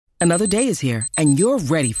Another day is here, and you're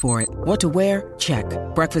ready for it. What to wear? Check.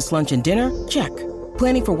 Breakfast, lunch, and dinner? Check.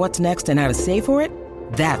 Planning for what's next and how to save for it?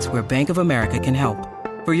 That's where Bank of America can help.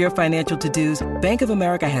 For your financial to-dos, Bank of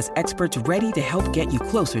America has experts ready to help get you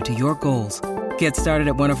closer to your goals. Get started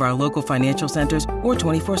at one of our local financial centers or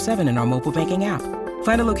 24/7 in our mobile banking app.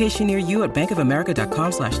 Find a location near you at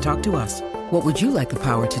bankofamerica.com/talktous. What would you like the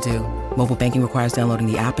power to do? Mobile banking requires downloading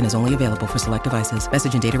the app and is only available for select devices.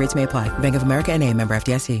 Message and data rates may apply. Bank of America N.A., member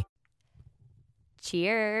FDIC.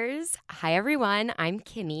 Cheers. Hi, everyone. I'm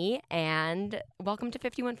Kimmy, and welcome to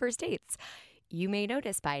 51 First Dates. You may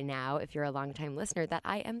notice by now, if you're a longtime listener, that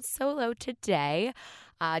I am solo today.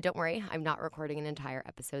 Don't worry, I'm not recording an entire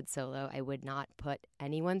episode solo. I would not put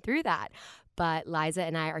anyone through that. But Liza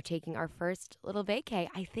and I are taking our first little vacay,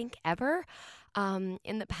 I think ever,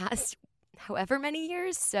 in the past however many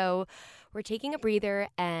years. So we're taking a breather,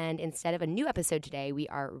 and instead of a new episode today, we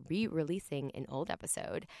are re-releasing an old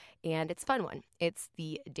episode, and it's a fun one. It's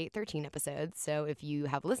the Date 13 episode. So if you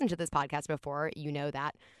have listened to this podcast before, you know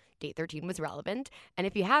that Date 13 was relevant. And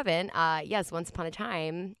if you haven't, yes, once upon a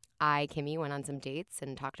time, Kimmy, went on some dates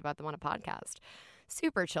and talked about them on a podcast.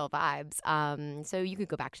 Super chill vibes. So you could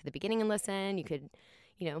go back to the beginning and listen. You could,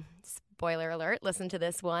 spoiler alert, listen to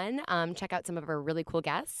this one. Check out some of our really cool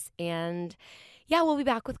guests. And yeah, we'll be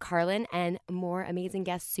back with Carlin and more amazing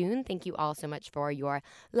guests soon. Thank you all so much for your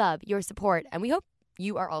love, your support. And we hope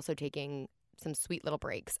you are also taking some sweet little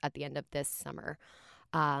breaks at the end of this summer.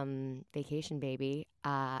 Vacation, baby.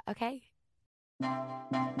 Okay.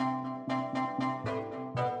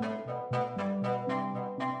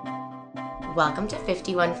 Welcome to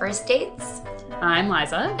 51 First Dates. I'm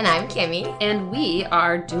Liza. And I'm Kimmy. And we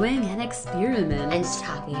are doing an experiment. And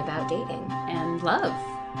talking about dating. And love.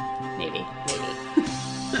 Maybe.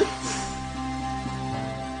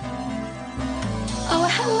 Oh,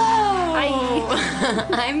 hello. Hi.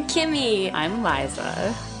 I'm Kimmy. I'm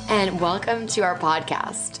Liza. And welcome to our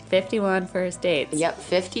podcast. 51 First Dates. Yep,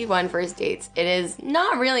 51 First Dates. It is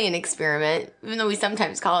not really an experiment, even though we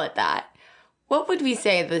sometimes call it that. What would we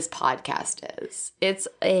say this podcast is? It's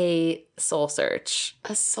a soul search.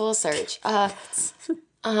 A soul search. An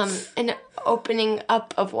opening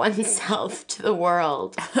up of oneself to the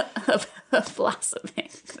world. A blossoming.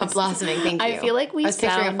 A blossoming, thank you. I feel like I was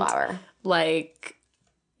picturing a flower. Like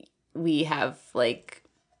we have like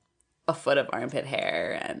a foot of armpit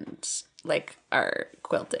hair and like our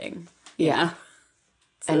quilting. Yeah.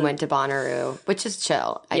 So, and went to Bonnaroo, which is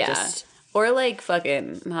chill. Or like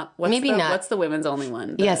fucking not. What's the women's only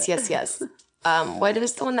one? Yes. What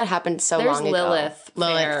was the one that happened long ago? Lilith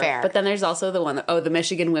Fair. But then there's also the one the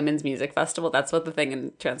Michigan Women's Music Festival. That's what the thing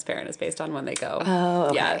in Transparent is based on when they go. Oh,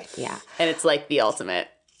 okay. Yeah. And it's like the ultimate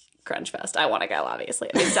crunch fest. I want to go, obviously.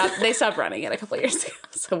 They stopped running it a couple years ago,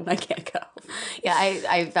 so I can't go. Yeah,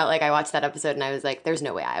 I felt like I watched that episode and I was like, there's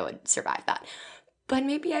no way I would survive that. But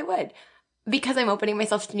maybe I would. Because I'm opening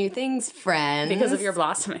myself to new things, friends. Because of your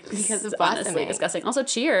blossoming. Because of blossoming. Honestly disgusting. Also,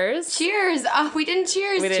 cheers. Cheers. Oh, we didn't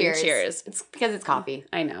cheers. We didn't cheers. It's because it's coffee.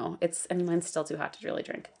 I know. Mine's still too hot to really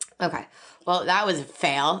drink. Okay. Well, that was a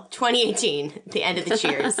fail. 2018, the end of the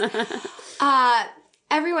cheers.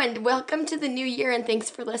 Everyone, welcome to the new year and thanks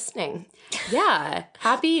for listening. Yeah.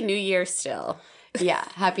 Happy New Year still. Yeah.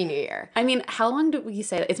 Happy New Year. I mean, how long do we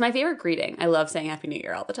say that? It's my favorite greeting. I love saying Happy New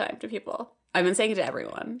Year all the time to people. I've been saying it to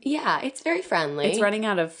everyone. Yeah, it's very friendly. I'm running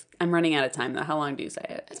out of time though. How long do you say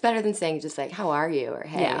it? It's better than saying just like, how are you? Or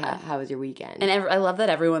hey, how was your weekend? And I love that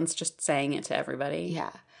everyone's just saying it to everybody. Yeah.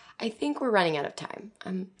 I think we're running out of time.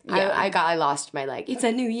 I lost my it's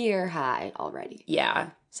a new year high already. Yeah.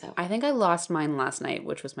 So I think I lost mine last night,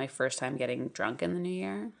 which was my first time getting drunk in the new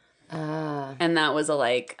year. And that was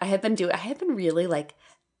I had been really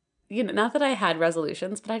not that I had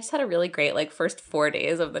resolutions, but I just had a really great first 4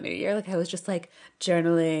 days of the new year. I was just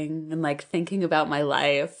journaling and thinking about my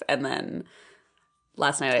life. And then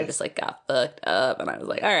last night I just got fucked up and I was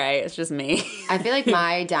like, all right, it's just me. I feel like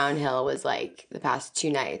my downhill was the past 2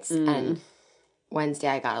 nights and Wednesday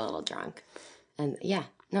I got a little drunk. And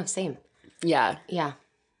same. Yeah. Yeah.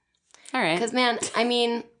 All right. Because man, I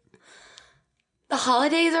mean, the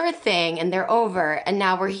holidays are a thing and they're over and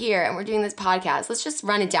now we're here and we're doing this podcast. Let's just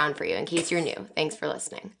run it down for you in case you're new. Thanks for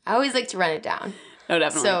listening. I always like to run it down. No,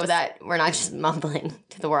 definitely. So that we're not just mumbling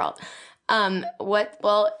to the world. We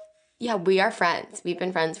are friends. We've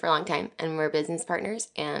been friends for a long time and we're business partners.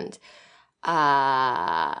 And, this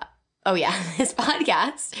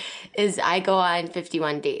podcast is I go on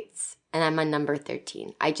 51 dates and I'm on number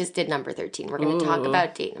 13. I just did number 13. We're going to talk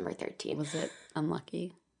about date number 13. Was it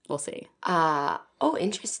unlucky? We'll see.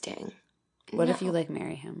 Interesting. What if you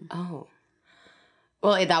marry him? Oh.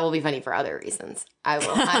 Well, that will be funny for other reasons. I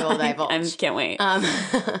will divulge. I can't wait.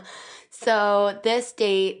 So this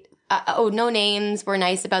date, no names. We're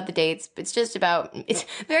nice about the dates. It's just about, it's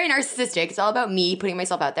very narcissistic. It's all about me putting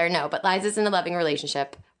myself out there. No, but Liza's in a loving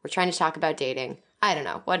relationship. We're trying to talk about dating. I don't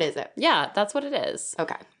know. What is it? Yeah, that's what it is.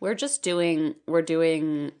 Okay. We're trying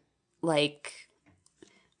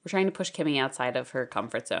to push Kimmy outside of her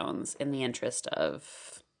comfort zones in the interest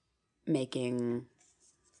of making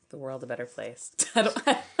the world a better place. I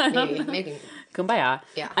don't know. Maybe. Kumbaya.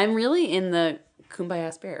 Yeah. I'm really in the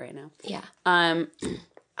kumbaya spirit right now. Yeah.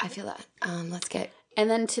 I feel that. Let's get. And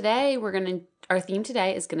then today our theme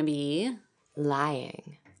today is gonna be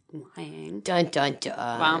lying. Dun dun dun.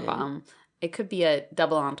 Bum, bum. It could be a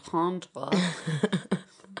double entendre,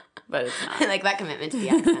 but it's not. I like that commitment to the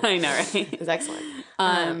accent. I know, right? It's excellent.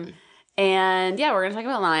 And yeah, we're going to talk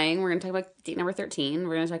about lying. We're going to talk about date number 13.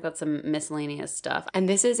 We're going to talk about some miscellaneous stuff. And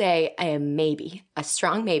this is a maybe, a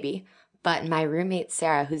strong maybe. But my roommate,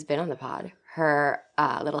 Sarah, who's been on the pod, her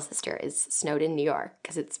little sister is snowed in New York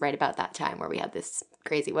because it's right about that time where we had this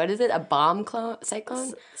crazy, what is it? A bomb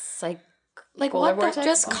cyclone? Like what the,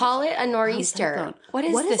 just call it a nor'easter. What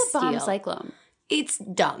is a bomb deal? cyclone? It's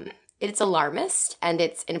dumb. It's alarmist and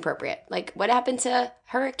it's inappropriate. Like what happened to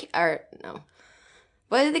hurricane? Or no,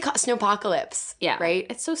 what did they call snowpocalypse? Yeah, right.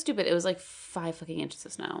 It's so stupid. It was like 5 fucking inches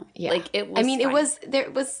of snow. Yeah, like it was. I mean, fine.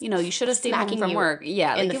 It was. You know, you should have stayed home from work.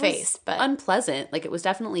 Yeah, in like, the face, but unpleasant. Like it was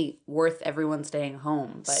definitely worth everyone staying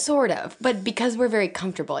home. But sort of, but because we're very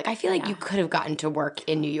comfortable. Like I feel like you could have gotten to work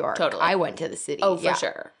in New York. Totally, I went to the city. Oh, for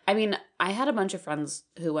sure. I mean, I had a bunch of friends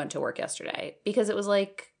who went to work yesterday because it was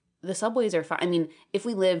like. The subways are fine. I mean, if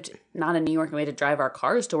we lived not in New York and we had to drive our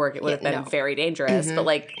cars to work, it would have been very dangerous. Mm-hmm. But,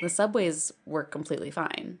 like, the subways were completely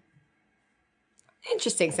fine.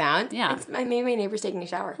 Interesting sound. Yeah. Maybe my neighbor's taking a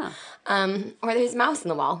shower. Huh. Or there's a mouse in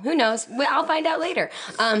the wall. Who knows? I'll find out later.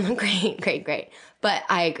 Great. But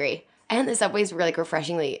I agree. And the subways were, like,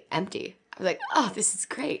 refreshingly empty. I was like, oh, this is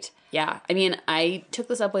great. Yeah. I mean, I took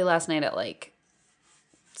the subway last night at, like,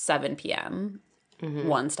 7 p.m. Mm-hmm.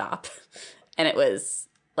 One stop. And it was...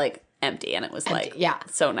 like empty and it was empty. Like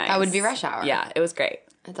so nice. That would be rush hour. Yeah, it was great.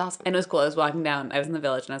 It's awesome. And it was cool. I was walking down, I was in the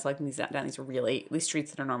Village and I was walking down these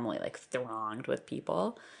streets that are normally like thronged with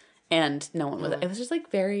people and no one was it was just like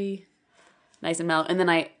very nice and mellow. And then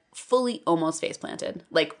I fully almost face planted.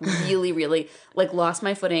 Like really like lost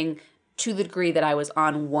my footing to the degree that I was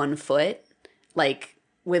on one foot, like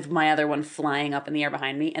with my other one flying up in the air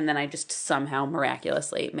behind me, and then I just somehow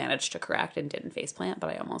miraculously managed to correct and didn't face plant,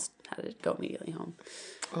 but I almost had to go immediately home.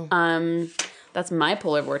 Oh. That's my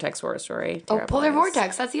polar vortex horror story. Oh, polar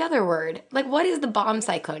vortex. That's the other word. Like, what is the bomb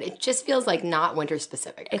cyclone? It just feels like not winter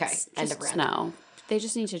specific. Okay, it's end of snow. They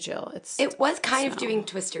just need to chill. It was kind of doing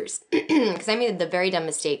twisters because I made the very dumb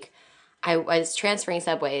mistake. I was transferring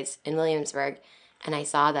subways in Williamsburg, and I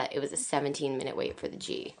saw that it was a 17-minute wait for the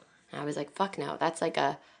G. And I was like, fuck no, that's like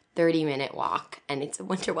a 30-minute walk, and it's a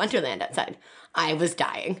winter wonderland outside. I was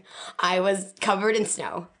dying. I was covered in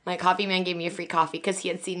snow. My coffee man gave me a free coffee because he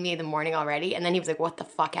had seen me in the morning already, and then he was like, what the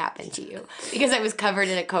fuck happened to you? Because I was covered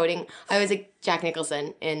in a coating. I was like Jack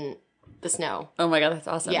Nicholson in the snow. Oh my God, that's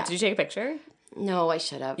awesome. Yeah. Did you take a picture? No, I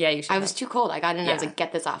should have. Yeah, you should have. I was too cold. I got in and I was like,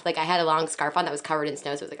 get this off. Like, I had a long scarf on that was covered in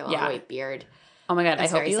snow, so it was like a long white beard. Oh my God, I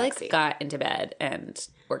hope you like got into bed and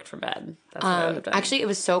worked from bed. That's what I would have done. Actually, it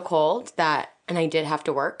was so cold that, and I did have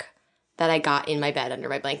to work, that I got in my bed under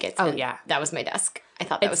my blankets. Oh, yeah. That was my desk. I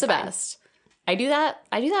thought that was the fine. best. I do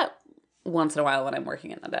that once in a while when I'm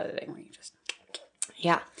working in the editing, where you just...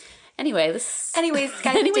 Yeah. Anyways,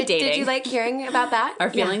 guys, did you like hearing about that? Our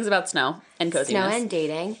feelings about snow and coziness. Snow and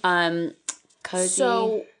dating. Cozy.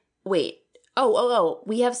 So, wait. Oh,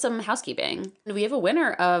 we have some housekeeping. We have a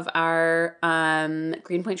winner of our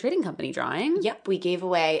Greenpoint Trading Company drawing. Yep, we gave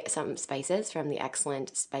away some spices from the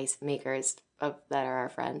excellent spice makers that are our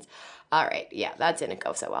friends. All right, yeah, that didn't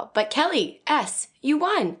go so well. But Kelly S., you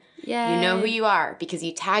won. Yay. You know who you are because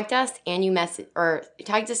you tagged us and you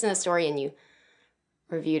tagged us in a story and you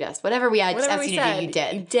reviewed us. Whatever we asked you to do, you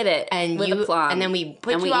did. You did it, and with aplomb. And then we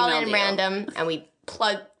put you all in random and we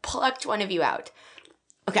plucked one of you out.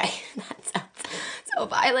 Okay, that sounds so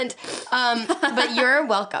violent. But you're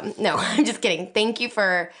welcome. No, I'm just kidding. Thank you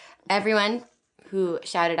for everyone who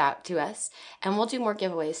shouted out to us. And we'll do more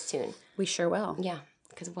giveaways soon. We sure will. Yeah,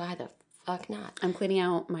 because why the fuck not? I'm cleaning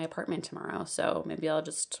out my apartment tomorrow, so maybe I'll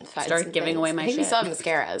just start giving away my shit. We still have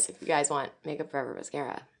mascaras if you guys want Makeup Forever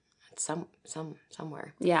mascara.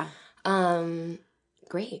 Somewhere. Yeah.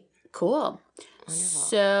 Great. Cool. Wonderful.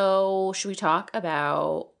 So should we talk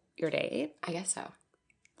about your date? I guess so.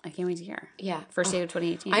 I can't wait to hear. Yeah. First date of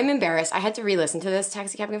 2018. I'm embarrassed. I had to re-listen to this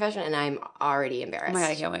taxi cab confession, and I'm already embarrassed. Oh my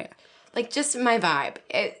God, I can't wait. Like, just my vibe.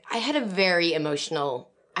 I had a very emotional...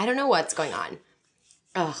 I don't know what's going on.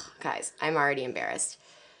 Ugh, guys, I'm already embarrassed.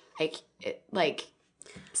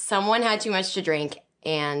 Someone had too much to drink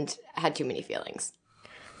and had too many feelings.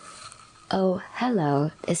 Oh,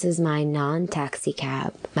 hello. This is my non-taxi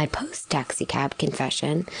cab, my post-taxi cab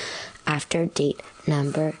confession after date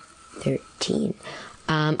number 13.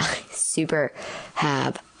 I super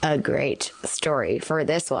have a great story for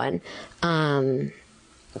this one.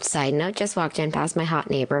 Side note, just walked in past my hot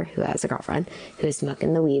neighbor who has a girlfriend who was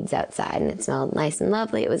smoking the weeds outside, and it smelled nice and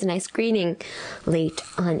lovely. It was a nice greeting late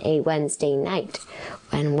on a Wednesday night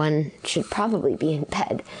when one should probably be in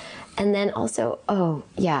bed. And then also,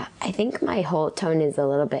 I think my whole tone is a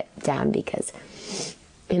little bit down because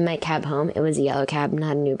in my cab home, it was a yellow cab,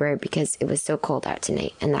 not an Uber, because it was so cold out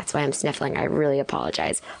tonight, and that's why I'm sniffling. I really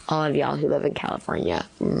apologize. All of y'all who live in California,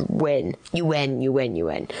 win. You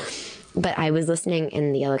win. But I was listening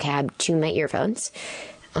in the yellow cab to my earphones.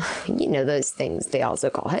 You know those things they also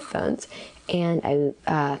call headphones. And I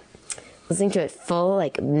listening to a full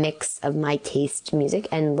mix of my taste music,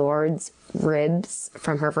 and Lord's Ribs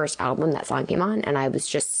from her first album, that song came on, and I was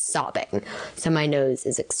just sobbing. So my nose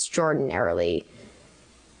is extraordinarily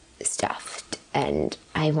stuffed, and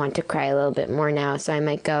I want to cry a little bit more now, so I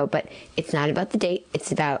might go. But it's not about the date.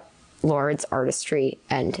 It's about Lord's artistry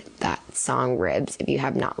and that song Ribs. If you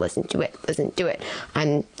have not listened to it, listen to it.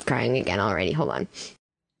 I'm crying again already. Hold on.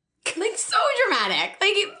 So dramatic.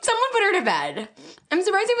 Someone put her to bed. I'm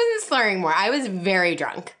surprised I wasn't slurring more. I was very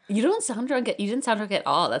drunk. You don't sound drunk. You didn't sound drunk at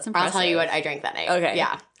all. That's impressive. I'll tell you what I drank that night. Okay.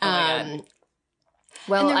 Yeah. Oh my God.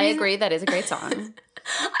 Well, I agree. That is a great song.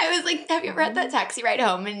 I was like, have you ever had that taxi ride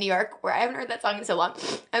home in New York where I haven't heard that song in so long?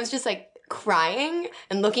 I was just crying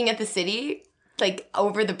and looking at the city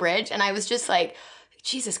over the bridge, and I was just like,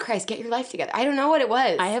 Jesus Christ, get your life together. I don't know what it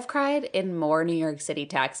was. I have cried in more New York City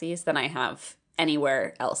taxis than I have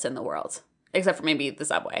anywhere else in the world, except for maybe the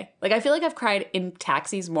subway. I feel like I've cried in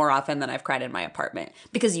taxis more often than I've cried in my apartment,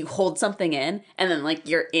 because you hold something in and then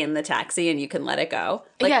you're in the taxi and you can let it go.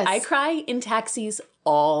 Yes. I cry in taxis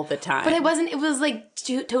all the time. But it was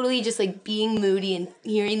totally just being moody and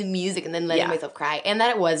hearing the music and then letting myself cry. And that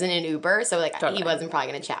it wasn't an Uber, so totally. He wasn't probably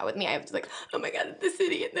going to chat with me. I was oh my God, the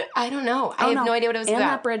city. And I don't know. I have no idea what it was about. And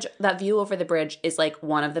that bridge, that view over the bridge is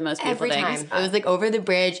one of the most beautiful things. Every time. It was over the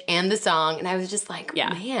bridge and the song, and I was just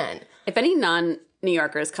man. If any non-New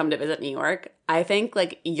Yorkers come to visit New York, I think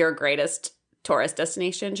your greatest tourist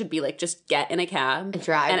destination should be just get in a cab and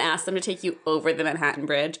drive and ask them to take you over the Manhattan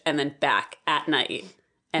Bridge and then back at night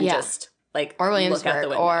and just or Williamsburg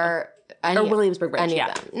look out the window. or Williamsburg Bridge. Any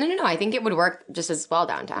of them. No. I think it would work just as well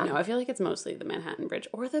downtown. No, I feel like it's mostly the Manhattan Bridge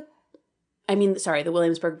or the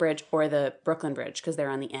Williamsburg Bridge or the Brooklyn Bridge, because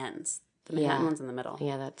they're on the ends. The Manhattan one's in the middle.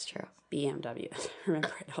 Yeah, that's true. BMW.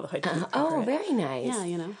 Remember it, although I didn't. Very nice.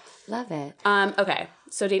 Yeah, Love it. Okay,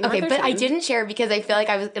 so date number 13. But I didn't share because I feel like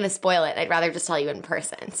I was going to spoil it. I'd rather just tell you in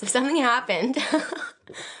person. So something happened.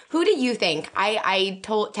 Who do you think? I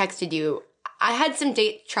texted you. I had some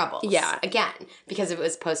date troubles. Yeah. Again, because it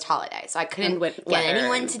was post-holiday. So I couldn't get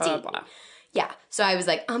anyone to date me. Yeah. So I was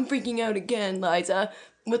I'm freaking out again, Liza.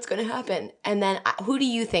 What's going to happen? And then who do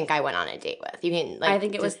you think I went on a date with? You mean I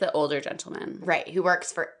think it was the older gentleman. Right. Who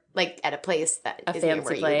works for at a place that a is fancy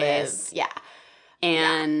where place. You live. Yeah.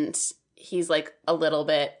 And he's a little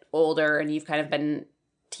bit older, and you've kind of been,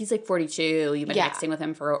 he's 42. You've been texting with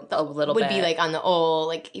him for a little bit. Would be on the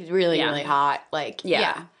old, he's really, really hot.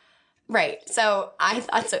 Yeah. Right. So I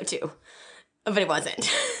thought so too, but it wasn't.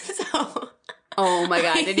 So. Oh my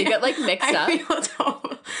God. Did you get mixed up? I feel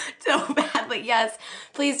so badly. Yes.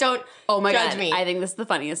 Please don't judge me. I think this is the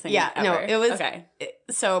funniest thing ever. No, it was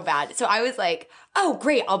so bad. So I was oh,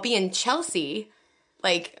 great. I'll be in Chelsea.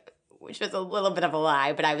 Which was a little bit of a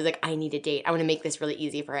lie, but I was I need a date. I want to make this really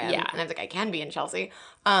easy for him. Yeah. And I was I can be in Chelsea.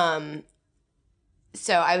 So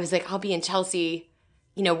I was I'll be in Chelsea,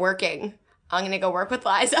 working. I'm going to go work with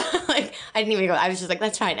Liza. I didn't even go. I was just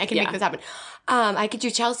that's fine. I can make this happen. I could do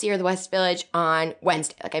Chelsea or the West Village on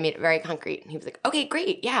Wednesday. I made it very concrete. And he was okay,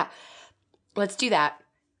 great. Yeah. Let's do that.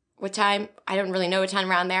 What time? I don't really know what time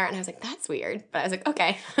around there. And I was that's weird. But I was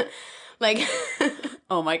okay.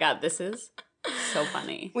 Oh my God, this is so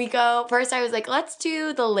funny. We go, first I was let's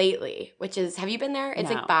do the Lately, which is, have you been there?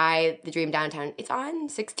 It's No. By the Dream Downtown. It's on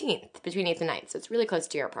 16th, between 8th and 9th, so it's really close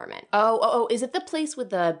to your apartment. Oh, is it the place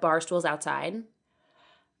with the bar stools outside?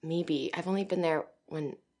 Maybe. I've only been there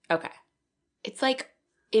when, Okay. it's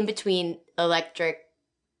in between what's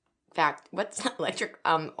not electric,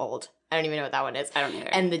 old. I don't even know what that one is. I don't either.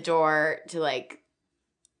 And the door to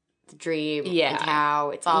Dream, and Tao.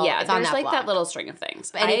 It's all it's on there's that like block. that little string of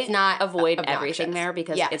things. And it's not avoid obnoxious. everything there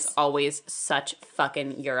because it's always such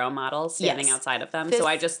fucking Euro models standing outside of them. So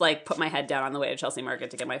I just like put my head down on the way to Chelsea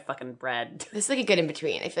Market to get my fucking bread. This is like a good in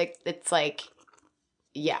between. I feel like it's like,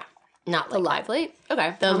 not like the live late.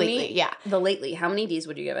 Okay, the lately, the lately. How many Ds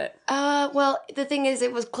would you give it? Well, the thing is,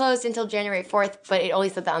 it was closed until January 4th, but it only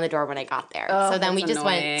said that on the door when I got there. So then we just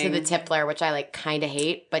went to the Tippler, which I like kind of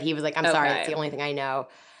hate, but he was like, I'm sorry, it's the only thing I know.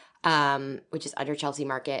 Which is under Chelsea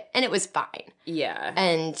Market, and it was fine. Yeah.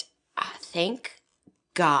 And thank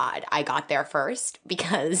God I got there first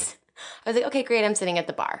because I was like, okay, great, I'm sitting at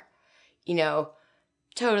the bar. You know,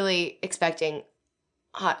 totally expecting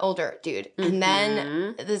hot older dude. And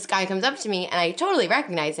then this guy comes up to me, and I totally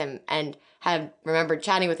recognize him and have remembered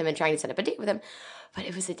chatting with him and trying to set up a date with him. But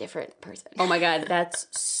it was a different person. Oh my God, that's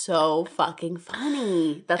so fucking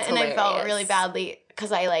funny. That's hilarious. And I felt really badly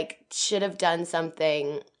because I like should have done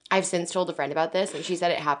something. I've since told a friend about this, and she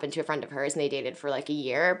said it happened to a friend of hers, and they dated for like a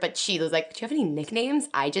year. But she was like, "Do you have any nicknames?"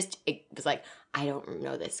 I was like, "I don't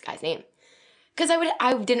know this guy's name," because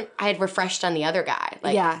I had refreshed on the other guy.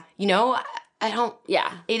 Like, you know, I don't.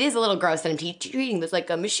 Yeah, it is a little gross that I'm treating this like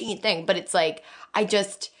a machine thing, but it's like I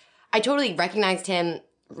totally recognized him,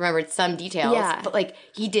 remembered some details, but like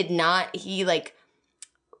he did not. He like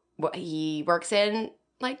he works in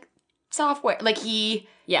like software, like he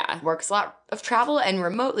works a lot of travel and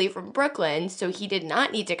remotely from Brooklyn, so he did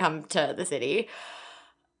not need to come to the city.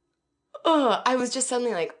 I was just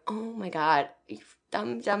suddenly like, oh my God, you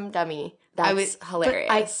dummy. That's hilarious.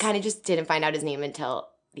 But I kind of just didn't find out his name until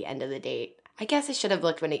the end of the date. I guess I should have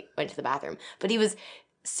looked when he went to the bathroom, but he was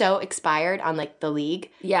so expired on like the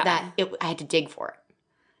league that I had to dig for it.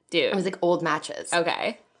 Dude, it was like old matches.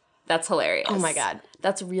 Okay. That's hilarious. Oh my God.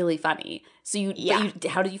 That's really funny. So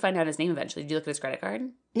how did you find out his name eventually? Did you look at his credit card?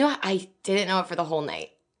 No, I didn't know it for the whole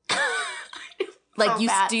night. Like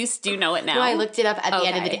do you know it now? No, I looked it up at the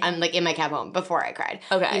end of the day. I'm like in my cab home before I cried.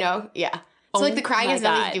 Okay. You know? Yeah. So like the crying has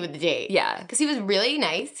nothing to do with the date. Yeah. Because he was really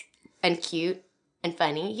nice and cute and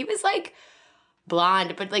funny. He was like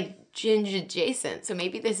blonde, but like ginger adjacent. So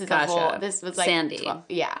maybe this is this was like Sandy.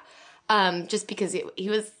 12, just because he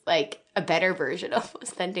was like a better version of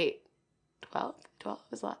us than date 12. 12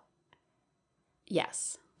 was a lot.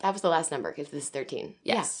 Yes. That was the last number because this is 13.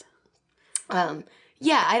 Yes.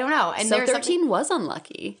 Yeah, I don't know. And so 13 was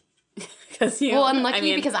unlucky.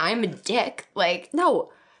 Unlucky because I'm a dick. Like,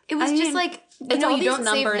 no. It was just like, you know, you don't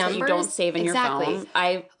save numbers that you don't save in your phone.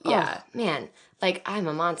 Oh, man. Like, I'm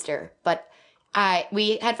a monster. But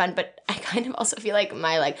we had fun, but I kind of also feel like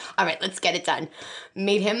my like, all right, let's get it done.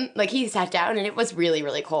 Made him, like he sat down and it was really,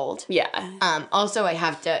 really cold. Yeah. Also I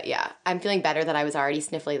have to, I'm feeling better that I was already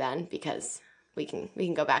sniffly then because we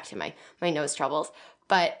can go back to my nose troubles.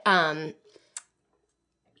 But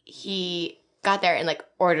he got there and like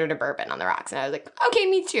ordered a bourbon on the rocks and I was like, okay,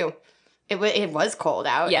 me too. It was cold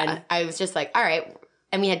out and I was just like, all right.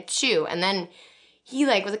 And we had chew and then he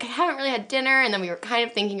like was like, I haven't really had dinner, and then we were kind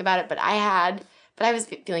of thinking about it, but I was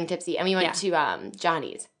feeling tipsy, and we went to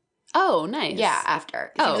Johnny's. Oh, nice. Yeah,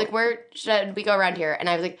 after. He was like, where should we go around here? And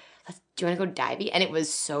I was like, do you want to go divey? And it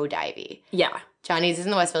was so divey. Yeah. Johnny's is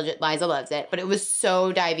in the Westfield. Liza loves it, but it was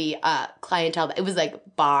so divey. Clientele. It was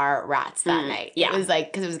like bar rats that night. Yeah. It was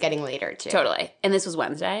like, because it was getting later too. Totally. And this was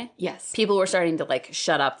Wednesday? Yes. People were starting to like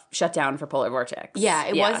shut down for Polar Vortex. Yeah,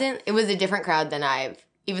 it was a different crowd than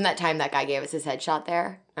even that time that guy gave us his headshot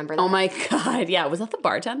there. Remember that? Oh my God. Yeah. Was that the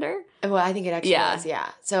bartender? Well, I think it actually was. Yeah.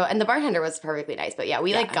 So, and the bartender was perfectly nice. But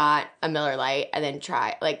we like got a Miller Lite and then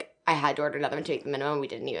I had to order another one to make the minimum. We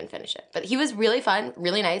didn't even finish it. But he was really fun,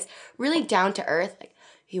 really nice, really down to earth. Like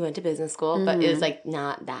he went to business school, but it was like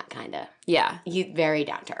not that kind of. Yeah. He's very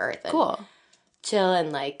down to earth. And cool. Chill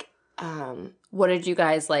and like. What did you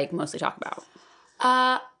guys like mostly talk about?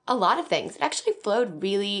 A lot of things. It actually flowed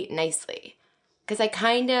really nicely. Because I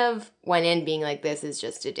kind of went in being like, this is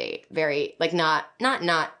just a date. Very, like, not.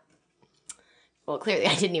 Well, clearly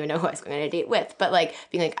I didn't even know who I was going on a date with. But, like,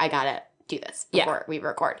 being like, I got to do this before we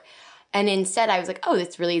record. And instead I was like, oh,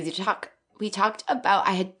 it's really easy to talk. We talked about,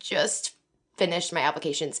 I had just finished my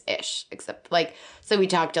applications-ish. Except, like, so we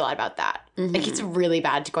talked a lot about that. Mm-hmm. Like, it's really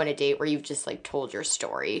bad to go on a date where you've just, like, told your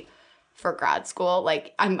story for grad school.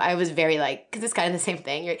 Like, I was very like, because it's kind of the same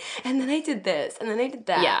thing. And then I did this, and then I did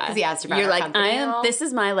that. Yeah. Because he asked about You're like, this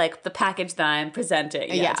is my, like, the package that I'm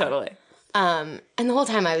presenting. Yeah, totally. And the whole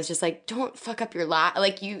time I was just like, don't fuck up your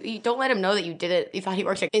like, you don't let him know that you did it. You thought he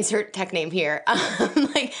worked at insert tech name here.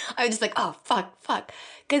 Like, I was just like, oh, fuck.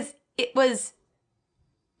 Because it was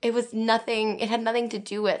it was nothing. It had nothing to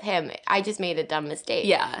do with him. I just made a dumb mistake.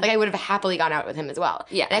 Yeah. Like, I would have happily gone out with him as well.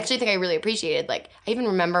 Yeah. I actually think I really appreciated, like, I even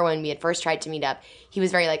remember when we had first tried to meet up, he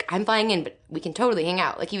was very like, I'm flying in, but we can totally hang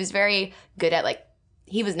out. Like, he was very good at, like,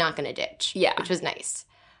 he was not going to ditch. Yeah. Which was nice.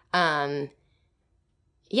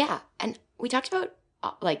 Yeah. And we talked about,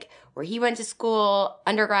 like, where he went to school,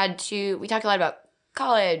 undergrad too. We talked a lot about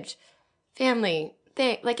college, family,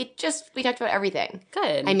 like, it just, we talked about everything.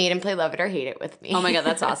 Good. I made him play Love It or Hate It with me. Oh my God,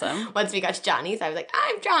 that's awesome. Once we got to Johnny's, I was like,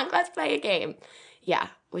 I'm drunk, let's play a game. Yeah,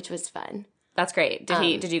 which was fun. That's great.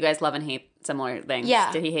 Did you guys love and hate similar things?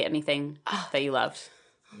 Yeah. Did he hate anything that you loved?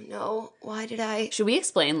 Oh no, why did I? Should we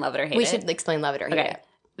explain Love It or Hate It? We should explain Love It or Hate It.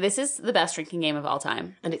 This is the best drinking game of all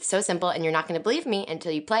time. And it's so simple, and you're not going to believe me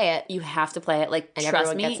until you play it. You have to play it. Like, and trust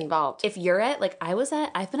everyone me, gets involved. If you're at, like,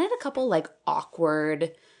 I've been at a couple, like,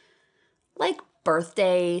 awkward, like,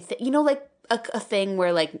 birthday, like, a thing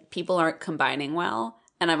where, like, people aren't combining well.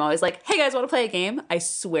 And I'm always like, hey, guys, want to play a game? I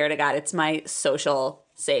swear to God, it's my social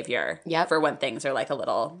savior. Yep. For when things are, like, a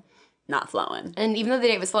little not flowing. And even though the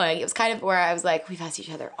date was flowing, it was kind of where I was like, we've asked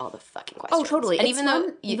each other all the fucking questions. Oh, totally. And it's even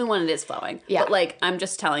though even when it is flowing. Yeah. But, like, I'm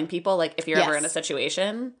just telling people, like, if you're ever in a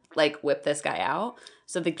situation, like, whip this guy out.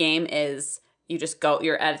 So the game is you just go,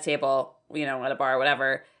 you're at a table, at a bar,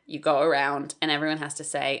 whatever. You go around and everyone has to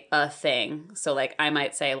say a thing. So, like, I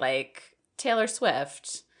might say, like, Taylor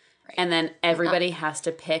Swift. Right. And then everybody has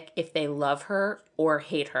to pick if they love her or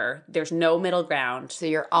hate her. There's no middle ground. So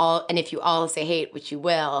and if you all say hate, which you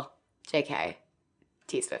will, JK,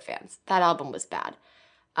 T-Swift fans, that album was bad.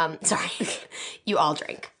 Sorry. You all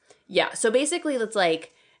drink. Yeah. So basically it's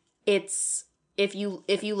like, if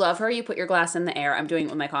you love her, you put your glass in the air. I'm doing it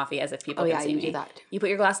with my coffee as if people can see me. You do that. You put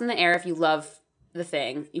your glass in the air if you love the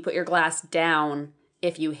thing. You put your glass down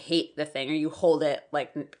if you hate the thing, or you hold it,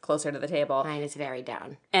 like, closer to the table. Mine is very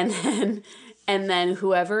down. And then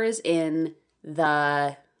whoever is in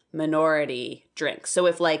the minority drinks. So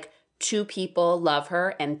if, like, 2 people love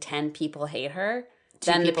her and 10 people hate her,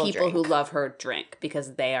 then the people who love her drink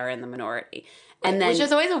because they are in the minority. And then, which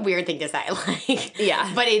is always a weird thing to say, like,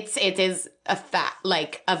 yeah, but it is a fact,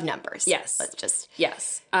 like, of numbers. Yes, let's just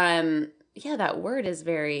yeah, that word is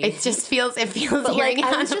very. It feels. But, like,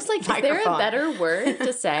 I was just like, is there a better word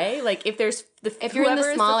to say? Like, if there's if you're in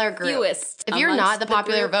the smaller group, fewest, if you're not the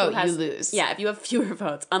popular vote, you lose. Yeah, if you have fewer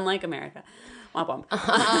votes, unlike America. Womp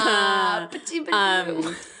womp.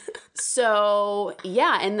 So,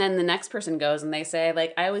 yeah, and then the next person goes and they say,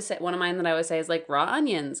 like, I always say, one of mine that I always say is, like, raw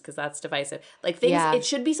onions, because that's divisive. Like, things, it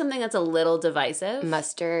should be something that's a little divisive.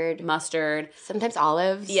 Mustard. Sometimes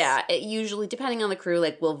olives. Yeah, it usually, depending on the crew,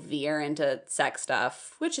 like, will veer into sex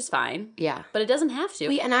stuff, which is fine. Yeah. But it doesn't have to.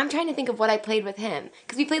 And I'm trying to think of what I played with him.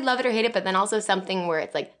 Because we played Love It or Hate It, but then also something where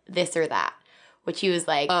it's, like, this or that. Which he was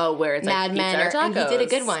like, where it's Mad like Men, and he did a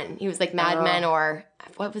good one. He was like Mad Men, or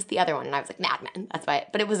what was the other one? And I was like Mad Men. That's why,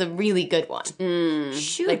 but it was a really good one.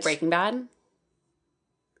 Shoot, like Breaking Bad,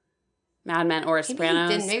 Mad Men, or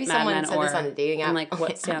Sopranos. Maybe Mad someone Men, said this on a dating app. I'm like,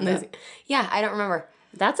 what's down? Yeah, I don't remember.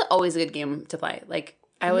 That's always a good game to play. Like,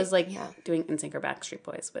 I was like doing NSYNC or Backstreet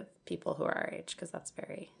Boys with people who are our age because that's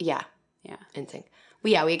very NSYNC.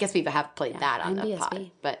 Well, I guess we have played that on the pod,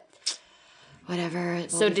 but. Whatever.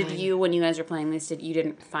 So did you, when you guys were playing this, you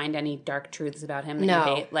didn't find any dark truths about him that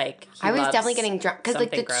you hate? Like, I was definitely getting drunk because,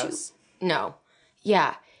 like, the gross. No,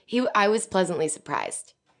 yeah, I was pleasantly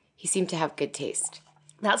surprised. He seemed to have good taste.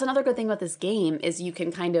 That's another good thing about this game is you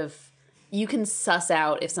can suss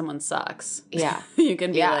out if someone sucks. Yeah, you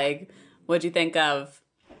can be like, "What'd you think of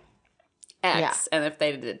X?" And if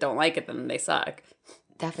they don't like it, then they suck.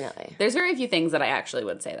 Definitely. There's very few things that I actually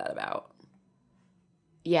would say that about.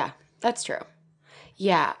 Yeah. That's true.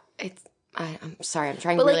 Yeah, I'm sorry. I'm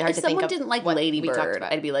trying really hard to think of. If someone didn't like Lady Bird,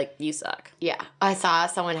 I'd be like, you suck. Yeah, I saw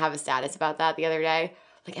someone have a status about that the other day.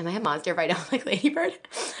 Like, am I a monster if I don't like Lady Bird?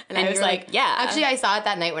 And I was like, yeah. Actually, I saw it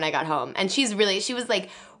that night when I got home, and she was like,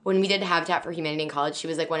 when we did Habitat for Humanity in college, she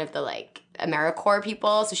was like one of the like AmeriCorps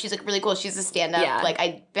people. So she's like really cool. She's a stand-up. Yeah. Like,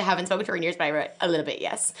 I haven't spoken to her in years, but I wrote a little bit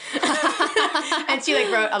yes. And she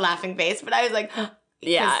like wrote a laughing face, but I was like,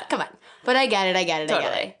 yeah, come on. But I get it. Totally. I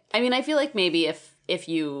get it. I mean, I feel like maybe if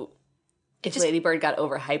Lady Bird got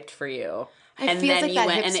overhyped for you, and then you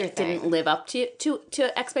went and it didn't live up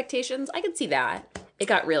to expectations, I could see that. It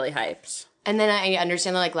got really hyped. And then I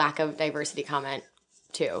understand the like lack of diversity comment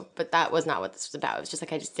too, but that was not what this was about. It was just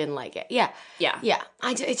like I just didn't like it. Yeah.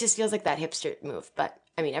 It just feels like that hipster move, but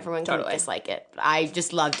I mean, everyone can dislike it. But I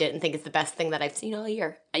just loved it and think it's the best thing that I've seen all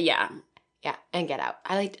year. Yeah, and Get Out.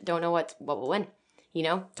 I don't know what will win. You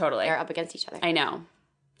know, totally. They're up against each other. I know.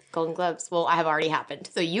 Golden Globes. Well, I have already happened.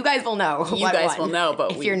 So you guys will know. You guys will know,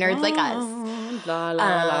 but if you're nerds like us. La,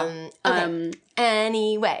 la, la. Okay.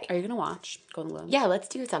 Anyway. Are you going to watch Golden Globes? Yeah, let's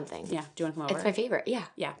do something. Yeah. Do you want to come over? It's my favorite. Yeah.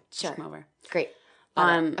 Yeah. Sure. Come over. Great.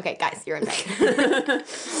 Okay, guys, you're invited.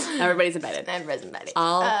 Everybody's invited. Everybody's invited.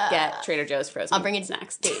 I'll get Trader Joe's frozen. I'll bring you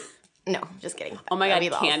snacks. No, just kidding. Oh my God,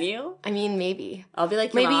 can you? I mean, maybe. I'll be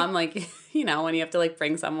like your mom, like, you know, when you have to, like,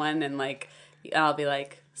 bring someone and, like, I'll be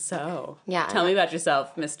like, so, tell me about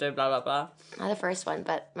yourself, Mr. blah, blah, blah. Not the first one,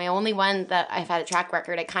 but my only one that I've had a track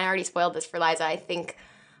record. I kind of already spoiled this for Liza. I think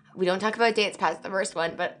we don't talk about dates past the first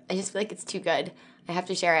one, but I just feel like it's too good. I have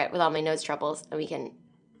to share it with all my nose troubles, and we can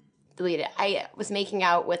delete it. I was making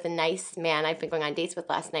out with a nice man I've been going on dates with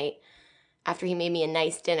last night after he made me a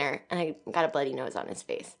nice dinner, and I got a bloody nose on his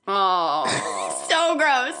face. Oh. So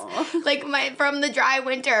gross. Like, from the dry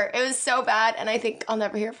winter. It was so bad, and I think I'll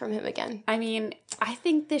never hear from him again. I mean, I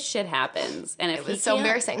think this shit happens. And if it was so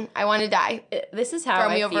embarrassing. I want to die. This is how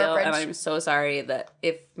I feel, and I'm so sorry that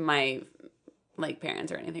if my, like,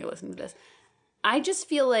 parents or anything listen to this. I just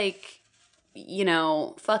feel like, you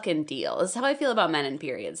know, fucking deal. This is how I feel about men in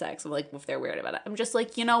period sex. I'm like, if they're weird about it. I'm just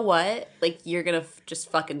like, you know what? Like, you're gonna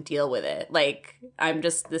just fucking deal with it. Like,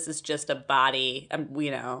 this is just a body.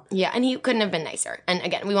 You know. Yeah, and he couldn't have been nicer. And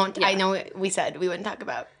again, we won't, I know we said we wouldn't talk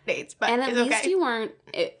about dates, but and at least you weren't,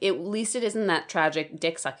 at least it isn't that tragic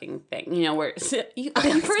dick sucking thing, you know, where you've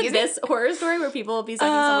heard this horror story where people will be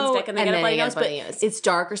sucking someone's dick and they get a bloody nose, but it's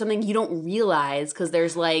dark or something. You don't realize because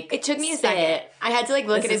there's like, it took me a second. I had to like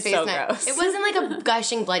look at his face. So gross. It wasn't like a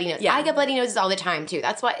gushing bloody nose. Yeah. I get bloody noses all the time too.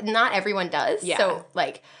 That's why not everyone does. Yeah. So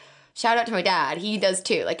like, shout out to my dad. He does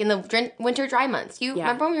too. Like in the winter dry months. You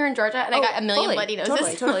remember when we were in Georgia and I got a million bloody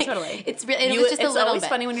noses? Totally. It's really, it was just a little bit. It's always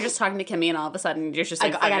funny when you're just talking to Kimmy and all of a sudden you're just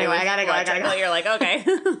like, I gotta go. You're like, okay.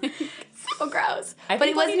 So gross. But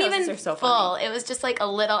it wasn't even so full. It was just like a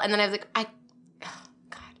little, and then I was like, oh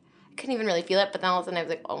God, I couldn't even really feel it. But then all of a sudden I was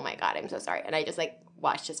like, oh my God, I'm so sorry. And I just like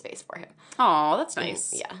washed his face for him. Oh, that's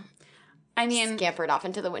nice. Yeah. I mean, scampered off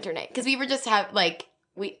into the winter night because we were just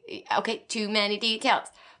too many details.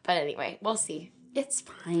 But anyway, we'll see. It's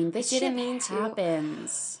fine. This shit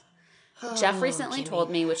happens. Jeff recently told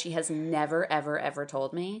me, which he has never, ever, ever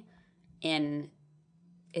told me,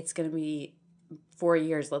 it's going to be 4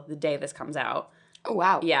 years the day this comes out. Oh,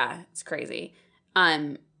 wow. Yeah, it's crazy.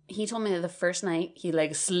 He told me that the first night he,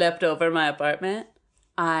 like, slept over in my apartment,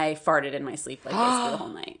 I farted in my sleep, like, basically the whole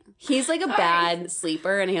night. He's, like, a bad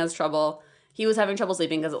sleeper, and he has trouble. He was having trouble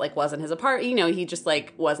sleeping because it, like, wasn't his apartment. You know, he just,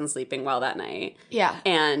 like, wasn't sleeping well that night. Yeah.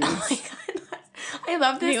 And oh, my God. I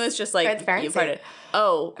love this. He was just, like, you farted.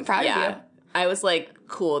 Oh, I'm proud of you. I was like,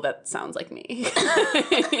 cool, that sounds like me.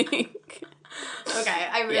 Okay,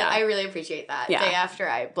 I really appreciate that. Yeah. Day after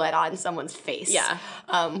I bled on someone's face. Yeah.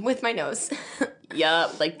 With my nose.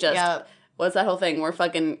 Yup. Like just, what's that whole thing? We're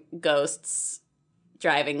fucking ghosts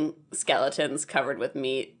driving skeletons covered with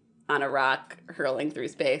meat on a rock hurling through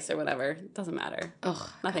space or whatever. It doesn't matter. Ugh.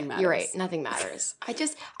 Nothing matters. You're right. Nothing matters.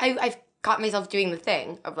 I've caught myself doing the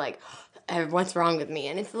thing of like, what's wrong with me?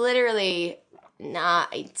 And it's literally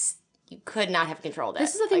not, you could not have controlled it.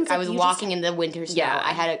 This is the thing. Like, I was walking in the winter snow. Yeah.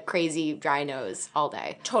 I had a crazy dry nose all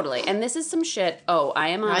day. Totally. And this is some shit. Oh, I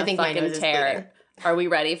am on a fucking tear. Are we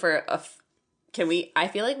ready for I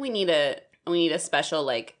feel like we need a special,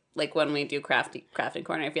 like when we do crafting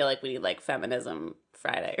corner, I feel like we need like feminism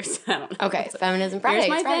Friday or something. Okay, feminism Friday.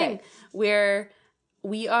 Here's my thing. Where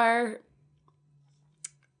we are,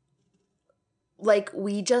 like,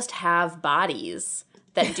 we just have bodies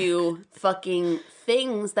that do fucking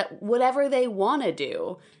things that whatever they want to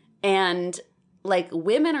do. And, like,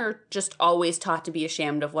 women are just always taught to be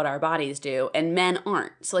ashamed of what our bodies do, and men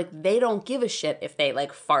aren't. So, like, they don't give a shit if they,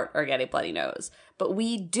 like, fart or get a bloody nose. But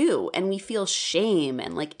we do, and we feel shame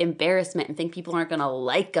and, like, embarrassment and think people aren't going to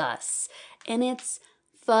like us. And it's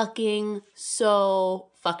fucking so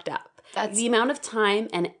fucked up. That's the amount of time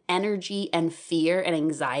and energy and fear and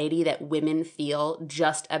anxiety that women feel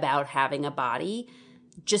just about having a body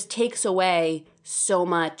just takes away so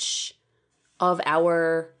much of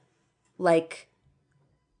our, like,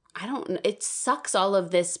 it sucks all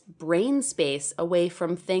of this brain space away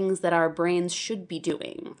from things that our brains should be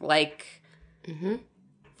doing. Like,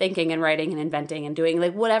 thinking and writing and inventing and doing,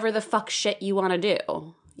 like, whatever the fuck shit you want to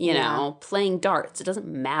do. You know, playing darts. It doesn't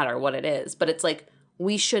matter what it is. But it's like,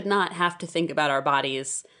 we should not have to think about our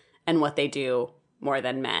bodies and what they do more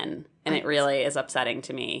than men. And it really is upsetting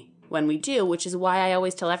to me when we do, which is why I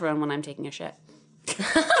always tell everyone when I'm taking a shit.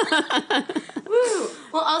 Woo!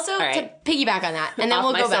 Well, also to piggyback on that, and then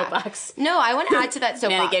we'll go back. Soapbox. No, I want to add to that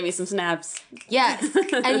soapbox. Manny gave me some snaps. Yes.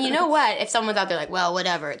 And you know what? If someone's out there like, well,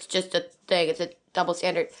 whatever, it's just a thing, it's a double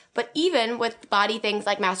standard. But even with body things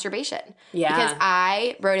like masturbation. Yeah. Because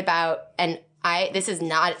I wrote about, and this is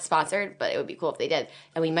not sponsored, but it would be cool if they did.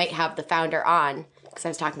 And we might have the founder on, because I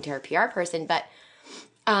was talking to her PR person, but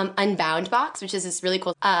Unbound Box, which is this really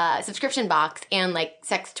cool subscription box and like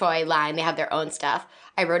sex toy line. They have their own stuff.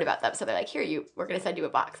 I wrote about them. So they're like, we're going to send you a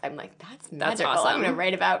box. I'm like, that's magical. Awesome. I'm going to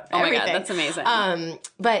write about everything. Oh my God, that's amazing.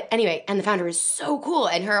 But anyway, and the founder is so cool.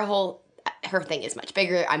 And her thing is much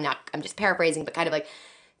bigger. I'm just paraphrasing, but kind of like,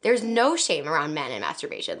 there's no shame around men and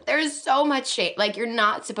masturbation. There's so much shame. Like, you're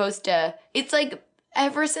not supposed to, it's like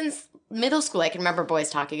ever since middle school, I can remember boys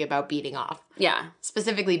talking about beating off. Yeah.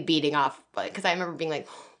 Specifically beating off, because I remember being like,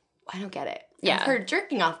 I don't get it. Yeah. I've heard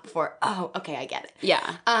jerking off before. Oh, okay, I get it.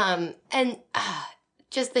 Yeah. And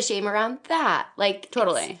just the shame around that. Like,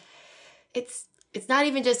 totally. It's not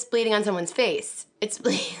even just bleeding on someone's face. It's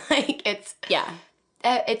like,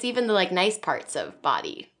 it's even the like nice parts of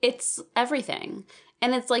body. It's everything.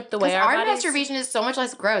 And it's like the way our masturbation is so much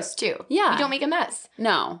less gross too. Yeah. You don't make a mess.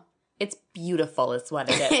 No. It's beautiful is what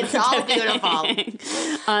it is. It's all beautiful.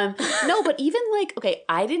 No, but even like, okay,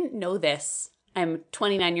 I didn't know this. I'm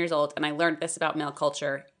 29 years old and I learned this about male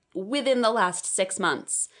culture within the last 6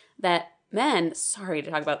 months that men, sorry to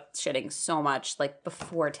talk about shitting so much, like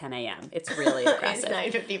before 10 a.m. It's really aggressive.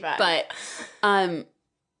 It's 9:55. But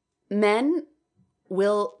men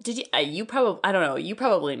will, you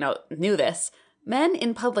probably knew this. Men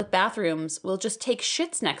in public bathrooms will just take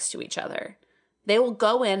shits next to each other. They will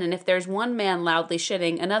go in, and if there's one man loudly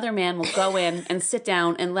shitting, another man will go in and sit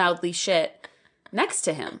down and loudly shit next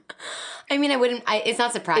to him. I mean, it's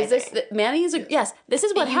not surprising. Yes, this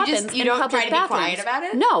is what happens you in don't public try to bathrooms. be quiet about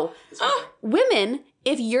it? No. Women,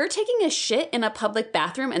 if you're taking a shit in a public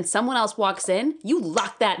bathroom and someone else walks in, you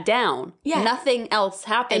lock that down. Yeah. Nothing else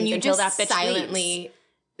happens and you until just that bitch silently leaves.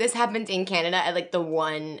 This happened in Canada at like the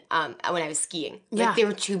one when I was skiing. Like, Yeah. there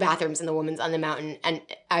were 2 bathrooms in the woman's on the mountain, and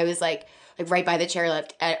I was like right by the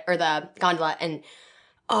chairlift or the gondola, and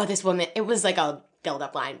this woman, it was like a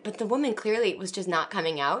build-up line, but the woman clearly was just not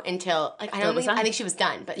coming out until like I think she was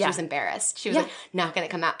done, but she was embarrassed. She was like not going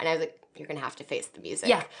to come out, and I was like, you're going to have to face the music.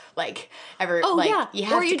 Yeah. Like you have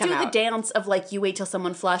or you to come do out. the dance of like you wait till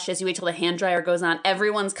someone flushes, you wait till the hand dryer goes on.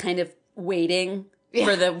 Everyone's kind of waiting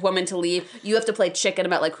for the woman to leave. You have to play chicken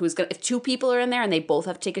about like if 2 people are in there and they both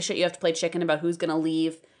have to take a shit, you have to play chicken about who's going to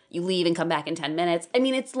leave. You leave and come back in 10 minutes. I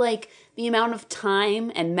mean, it's like the amount of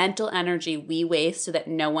time and mental energy we waste so that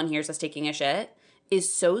no one hears us taking a shit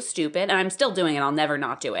is so stupid. And I'm still doing it. I'll never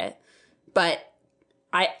not do it. But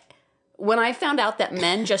when I found out that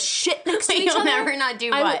men just shit next to each other. You'll never not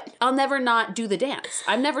do what? I'll never not do the dance.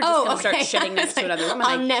 I'm never just going to start shitting next to another woman.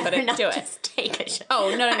 I'll never not do it. just take a shit.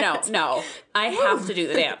 Oh, no. I have to do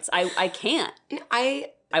the dance. I can't.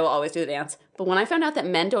 I will always do the dance. But when I found out that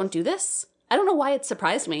men don't do this, I don't know why it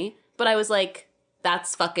surprised me, but I was like,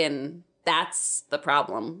 that's the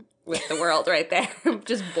problem with the world right there.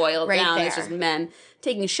 Just boiled right down. There. It's just men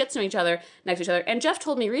taking shits from each other, next to each other. And Jeff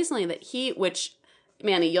told me recently that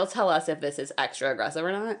Manny, you'll tell us if this is extra aggressive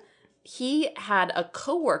or not. He had a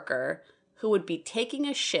coworker who would be taking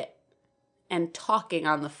a shit and talking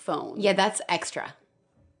on the phone. Yeah, that's extra.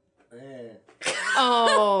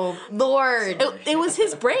 Oh, Lord. It was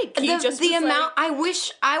his break. I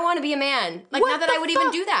wish I want to be a man. Like, not that I would even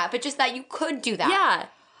do that, but just that you could do that. Yeah.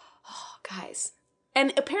 Oh, guys.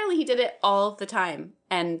 And apparently he did it all the time.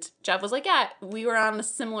 And Jeff was like, yeah, we were on a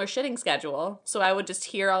similar shitting schedule. So I would just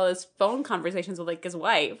hear all his phone conversations with, like, his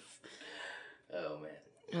wife. Oh,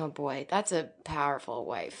 man. Oh, boy. That's a powerful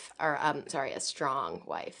wife. Or, a strong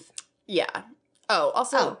wife. Yeah. Oh,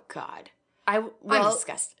 also. Oh, God. I'm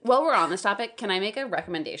disgusted. While we're on this topic, can I make a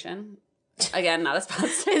recommendation? Again, not a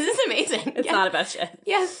sponsor. Is this amazing? It's not about shit.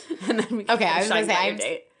 Yes. And then we can I was going to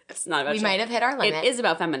say, it's not about shit. We might have hit our limit. It is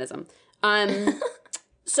about feminism.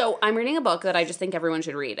 So I'm reading a book that I just think everyone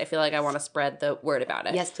should read. I feel like I want to spread the word about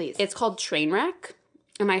it. Yes, please. It's called Trainwreck.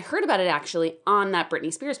 And I heard about it actually on that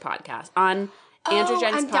Britney Spears podcast. On Andrew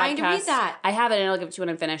Jen's podcast. I'm dying to read that. I have it and I'll give it to you when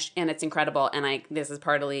I'm finished. And it's incredible. And this is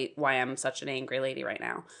partly why I'm such an angry lady right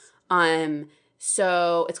now.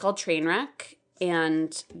 So it's called Trainwreck.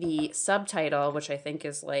 And the subtitle, which I think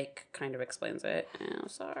is like, kind of explains it. Oh,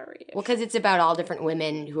 sorry. Well, because it's about all different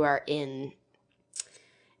women who are in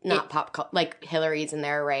pop culture, like Hillary's in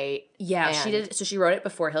there, right? Yeah, she did. So she wrote it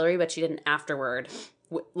before Hillary, but she did an afterword,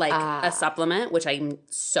 a supplement, which I'm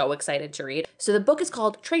so excited to read. So the book is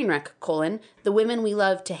called Trainwreck: The Women We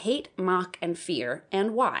Love to Hate, Mock, and Fear,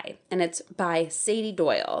 and Why. And it's by Sadie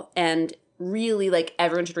Doyle. And really, like,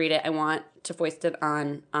 everyone should read it. I want to foist it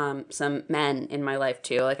on some men in my life,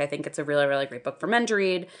 too. Like, I think it's a really, really great book for men to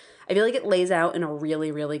read. I feel like it lays out in a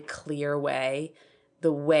really, really clear way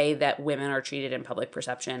the way that women are treated in public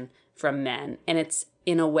perception from men. And it's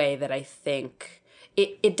in a way that I think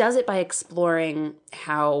it does it by exploring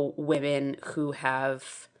how women who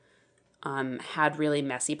have had really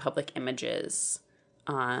messy public images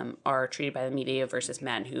are treated by the media versus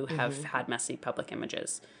men who have had messy public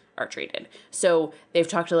images are treated. So they've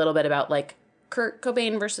talked a little bit about, like, Kurt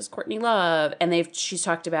Cobain versus Courtney Love, and she's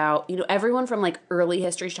talked about, you know, everyone from, like, early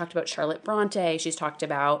history. She talked about Charlotte Bronte. She's talked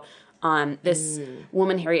about this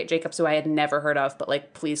woman, Harriet Jacobs, who I had never heard of, but,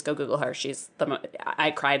 like, please go Google her.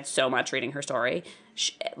 I cried so much reading her story.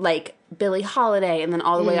 Like, Billie Holiday, and then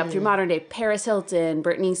all the way up through modern day, Paris Hilton,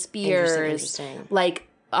 Britney Spears. Interesting. Like,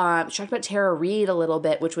 she talked about Tara Reid a little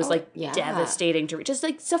bit, which was devastating to read. Just,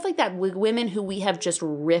 like, stuff like that with women who we have just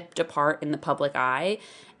ripped apart in the public eye,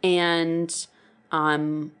 and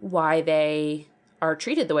why they are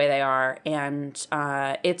treated the way they are. And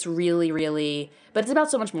it's really, really, but it's about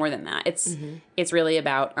so much more than that. It's really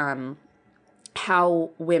about how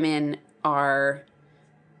women are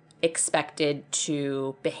expected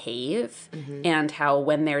to behave, and how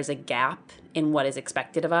when there's a gap in what is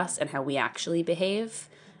expected of us and how we actually behave,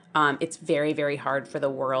 it's very, very hard for the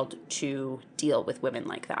world to deal with women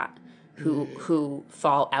like that who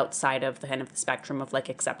fall outside of the kind of the spectrum of, like,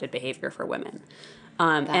 accepted behavior for women.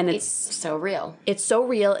 And it's so real. It's so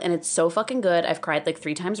real, and it's so fucking good. I've cried, like,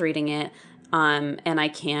 3 times reading it, and I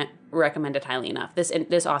can't recommend it highly enough.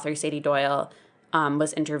 This author, Sadie Doyle,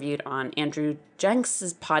 was interviewed on Andrew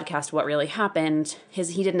Jenks' podcast, What Really Happened.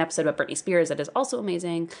 He did an episode about Britney Spears that is also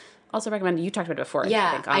amazing. Also recommend. You talked about it before.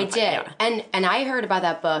 Yeah, I did. Yeah. And I heard about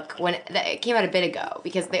that book when it came out a bit ago,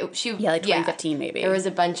 because like 2015 maybe. There was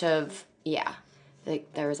a bunch of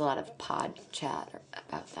there was a lot of pod chat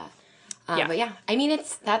about that. But yeah, I mean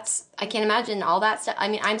I can't imagine all that stuff. I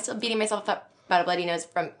mean, I'm still beating myself up about a bloody nose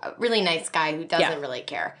from a really nice guy who doesn't really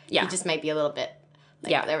care. Yeah, he just might be a little bit.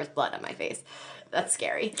 Like, there was blood on my face. That's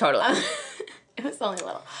scary. Totally. It was only a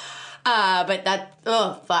little. But that,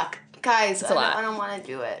 oh, fuck. Guys, I don't want to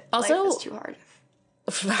do it. Also, life is too hard.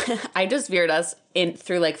 I just veered us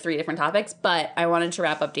through, like, 3 different topics, but I wanted to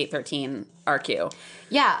wrap up Date 13 RQ.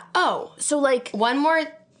 Yeah. Oh. So, like... One more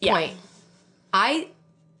point.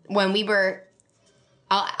 When we were...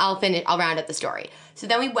 I'll round up the story. So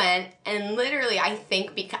then we went, and literally, I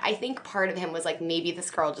think part of him was like, maybe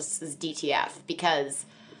this girl just is DTF, because...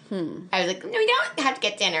 I was like, no, we don't have to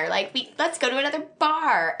get dinner. Like, let's go to another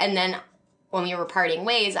bar. And then when we were parting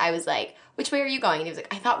ways, I was like, which way are you going? And he was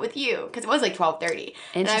like, I thought with you. Because it was like 12:30.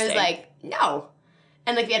 And I was like, no.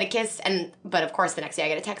 And like, we had a kiss. But of course, the next day I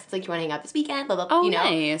get a text. It's like, you want to hang out this weekend? Blah, blah, oh, you know?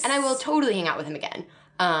 Nice. And I will totally hang out with him again.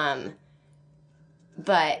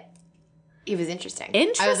 But it was interesting.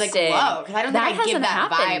 Interesting. I was like, whoa. Because I don't think I give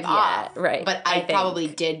that vibe off. Right. But I probably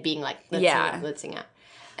did, being like, let's hang out.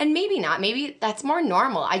 And maybe not. Maybe that's more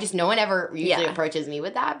normal. No one ever usually approaches me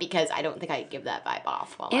with that, because I don't think I give that vibe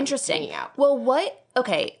off while I'm hanging out. Well,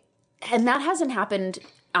 okay. And that hasn't happened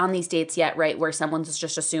on these dates yet, right? Where someone's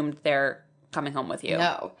just assumed they're coming home with you.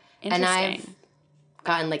 No. And I've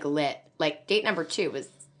gotten, like, lit. Like, date number 2 was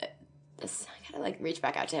this. I gotta, like, reach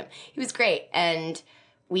back out to him. He was great. And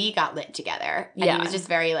we got lit together. And he was just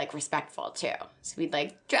very, like, respectful, too. So we'd,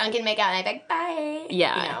 like, drunk and make out, and I'd be like, bye.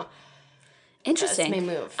 Yeah. You know? Interesting. That's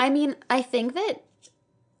my move. I mean, I think that,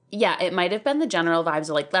 it might have been the general vibes of,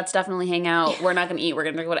 like, let's definitely hang out. We're not going to eat. We're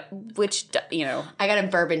going to drink whatever, which, you know. I got a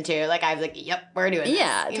bourbon, too. Like, I was like, yep, we're doing this.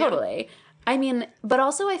 Yeah, totally. Know? I mean, but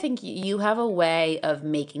also I think you have a way of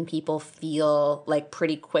making people feel, like,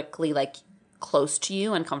 pretty quickly, like, close to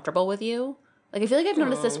you and comfortable with you. Like, I feel like I've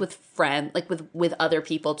noticed this with with other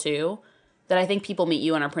people, too. That I think people meet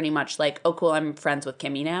you and are pretty much like, oh, cool, I'm friends with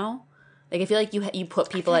Kimmy now. Like, I feel like you put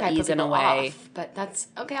people at ease in a way. Off, but that's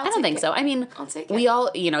okay. I don't think so. I mean, I'll take it. We all,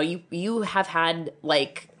 you know, you have had,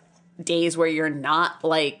 like, days where you're not,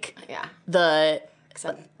 like,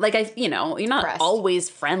 like, you're not depressed. Always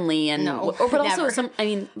friendly, and but also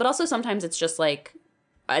never. But also sometimes it's just like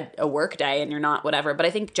a work day and you're not whatever. But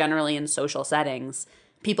I think generally in social settings,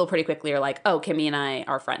 people pretty quickly are like, oh, Kimmy and I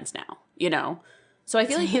are friends now, you know. So I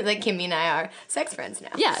feel like Kimmy and I are sex friends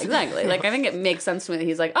now. Yeah, exactly. Like, I think it makes sense to me that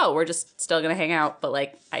he's like, oh, we're just still going to hang out, but,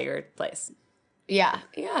 like, at your place. Yeah,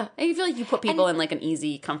 yeah. And you feel like you put people in, like, an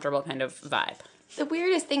easy, comfortable kind of vibe. The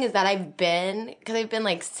weirdest thing is that because I've been,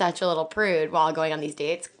 like, such a little prude while going on these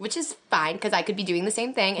dates, which is fine, because I could be doing the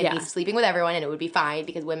same thing and be sleeping with everyone, and it would be fine,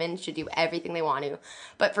 because women should do everything they want to.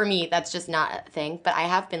 But for me, that's just not a thing. But I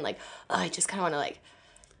have been like, oh, I just kind of want to, like,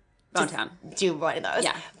 Bone-town. do one of those.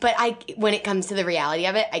 Yeah. But when it comes to the reality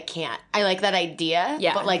of it, I can't. I like that idea.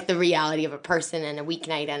 Yeah. But like the reality of a person and a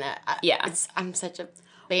weeknight and I'm such a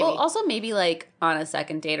baby. Well, also maybe like on a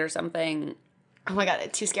second date or something. Oh my God,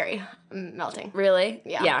 it's too scary. I'm melting. Really?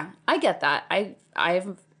 Yeah. Yeah. I get that.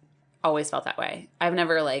 I've always felt that way. I've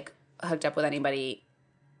never like hooked up with anybody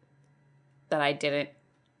that I didn't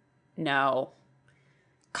know.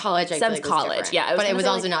 College, I feel like was college, different. yeah. But it was say,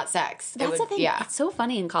 also like, not sex. That's the thing. Yeah. It's so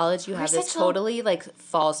funny in college. You have this such a- totally like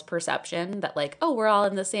false perception that like, oh, we're all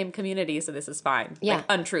in the same community, so this is fine. Yeah. Like,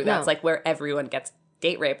 untrue. That's like where everyone gets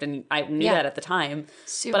date raped, and I knew that at the time.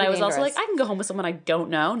 Super but I was also dangerous. like, I can go home with someone I don't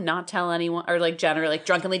know, not tell anyone, or like generally like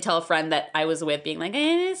drunkenly tell a friend that I was with, being like, I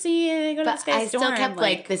didn't see you. Go to this But guy's I still dorm. kept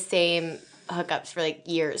like the same hookups for like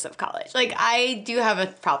years of college. Like I do have a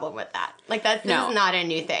problem with that. Like this is not a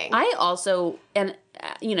new thing. I also, and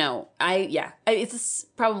you know, it's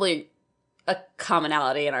probably a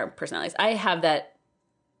commonality in our personalities. I have that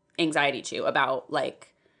anxiety too about like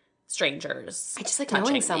strangers. I just like touching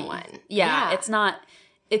knowing me. someone. Yeah, it's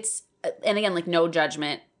and again, like no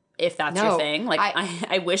judgment if that's your thing. Like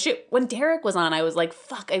I wish it, when Derek was on, I was like,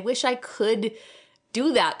 fuck, I wish I could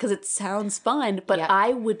do that because it sounds fun, but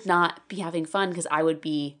I would not be having fun because I would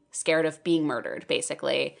be scared of being murdered,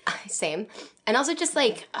 basically. Same. And also just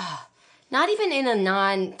like, not even in a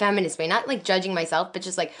non-feminist way, not like judging myself, but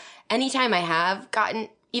just like anytime I have gotten,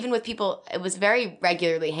 even with people, it was very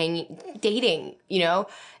regularly dating, you know,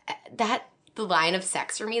 that the line of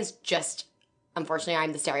sex for me is just, unfortunately,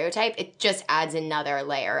 I'm the stereotype. It just adds another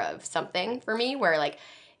layer of something for me where like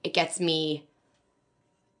it gets me,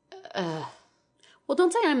 Well,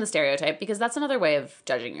 don't say I'm the stereotype because that's another way of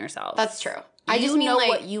judging yourself. That's true. I just mean know like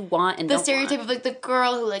what you want and the don't stereotype want. of like the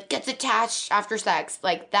girl who like gets attached after sex,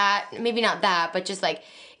 like that. Maybe not that, but just like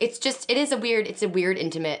it's a weird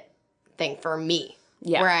intimate thing for me.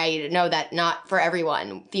 Yeah. Where I know that not for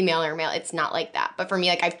everyone, female or male, it's not like that. But for me,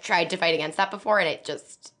 like I've tried to fight against that before, and it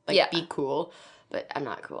just like be cool, but I'm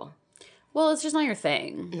not cool. Well, it's just not your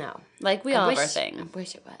thing. No, like we all have our thing. I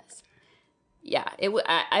wish it was. Yeah,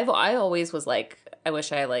 I always was like, I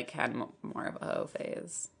wish I like had more of a hoe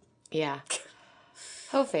phase. Yeah.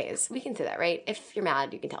 Hoe phase. We can say that, right? If you're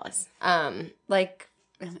mad, you can tell us. Like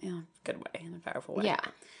in a good way, in a powerful way. Yeah.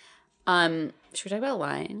 Should we talk about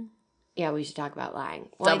lying? Yeah, we should talk about lying.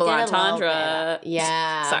 Well, Double entendre.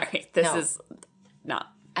 Yeah. Sorry, this is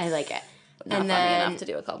not. I like it. Not funny enough to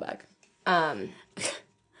do a callback.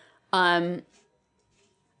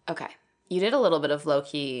 Okay. You did a little bit of low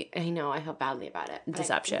key. I know. I felt badly about it.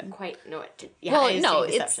 Deception. I didn't quite know what to. Yeah, Well, no,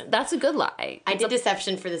 that's a good lie. I did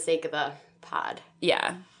deception for the sake of the pod.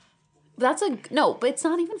 Yeah. But it's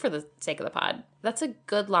not even for the sake of the pod. That's a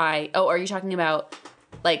good lie. Oh, are you talking about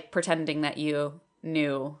like pretending that you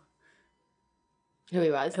knew who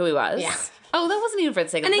he was? Yeah. Oh, that wasn't even for the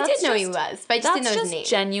sake of the pod. And I did know he was, but I just didn't know his name. That's just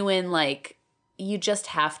genuine, like, you just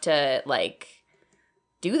have to, like,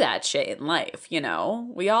 do that shit in life, you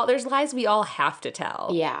know? There's lies we all have to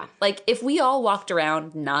tell. Yeah. Like, if we all walked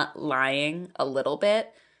around not lying a little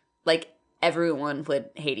bit, like, everyone would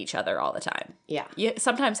hate each other all the time. Yeah. You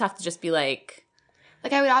sometimes have to just be like...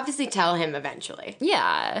 Like, I would obviously tell him eventually.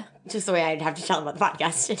 Yeah. Just the way I'd have to tell him about the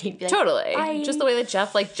podcast. And he'd be like, totally. Bye. Just the way that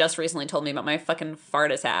Jeff, like, just recently told me about my fucking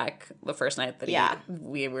fart attack the first night that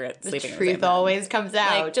we were sleeping in the same bed. The truth always comes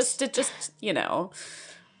out. Like, just, you know...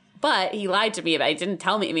 But he lied to me, but he didn't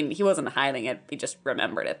tell me. I mean, he wasn't hiding it. He just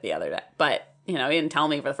remembered it the other day. But, you know, he didn't tell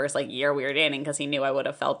me for the first, like, year we were dating because he knew I would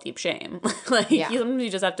have felt deep shame. You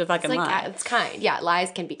just have to fucking lie. It's kind. Yeah,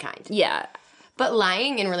 lies can be kind. Yeah. But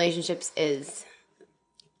lying in relationships is...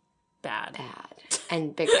 Bad.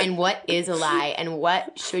 And big. And what is a lie? And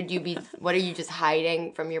what should you be... What are you just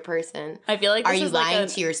hiding from your person? I feel like Are you lying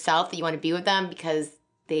to yourself that you want to be with them because...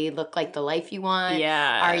 they look like the life you want?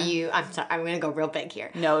 Yeah. Are you... I'm sorry. I'm going to go real big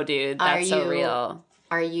here. No, dude. That's so real.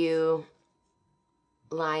 Are you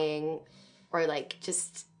lying or, like,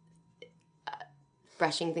 just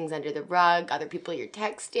brushing things under the rug? Other people you're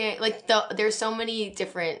texting? Like, there's so many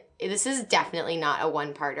different... This is definitely not a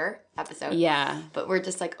one-parter episode. Yeah. But we're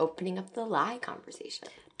just, like, opening up the lie conversation.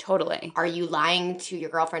 Totally. Are you lying to your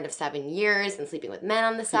girlfriend of 7 years and sleeping with men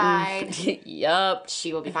on the side? Yup.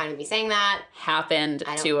 She will be fine with me saying that. Happened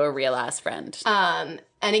to a real ass friend. And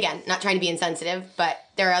again, not trying to be insensitive, but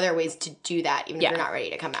there are other ways to do that, even if you're not ready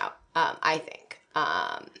to come out. I think.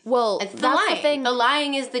 Well, it's that's lying. the thing. The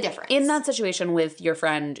lying is the difference. In that situation with your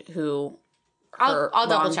friend who, I'll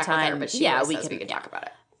double check with her, but we can talk about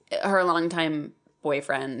it. Her longtime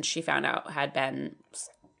boyfriend, she found out, had been,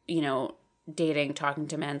 you know, dating, talking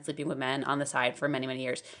to men, sleeping with men on the side for many, many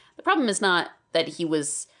years. The problem is not that he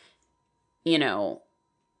was, you know,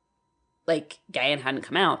 like gay and hadn't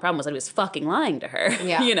come out. The problem was that he was fucking lying to her.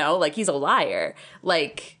 Yeah. You know, like he's a liar.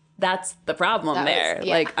 Like that's the problem there.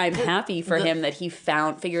 Yeah. Like I'm happy for him that he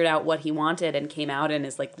figured out what he wanted and came out and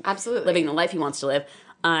is like Absolutely living the life he wants to live.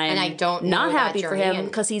 And I don't not know happy that for journey him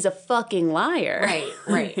because he's a fucking liar.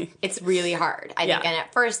 Right. It's really hard. I think, Yeah. and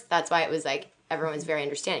at first that's why it was like everyone's very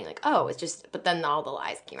understanding. Like, oh, it's just. But then all the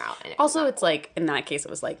lies came out. And Also, it's like in that case,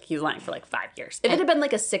 it was like he was lying for like 5 years. If it had been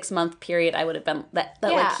like a 6-month period, I would have been that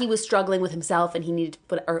like he was struggling with himself and he needed to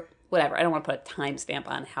put or whatever. I don't want to put a timestamp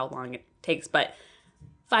on how long it takes, but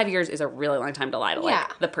 5 years is a really long time to lie to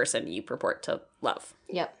like the person you purport to love.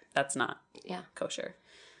 Yep. That's not Yeah. kosher.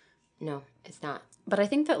 No, it's not. But I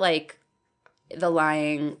think that like the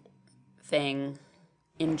lying thing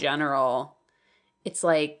in general, it's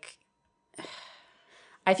like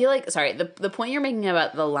I feel like the point you're making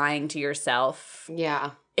about the lying to yourself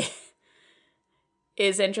Yeah.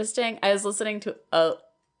 is interesting. I was listening to a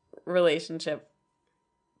relationship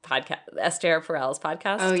podcast, Esther Perel's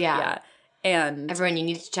podcast. Oh, yeah. And Everyone, you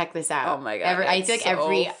need to check this out. Oh my God, I feel like it's so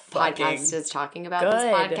every fucking podcast is talking about this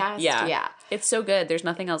podcast. Yeah. It's so good. There's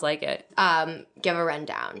nothing else like it. Give a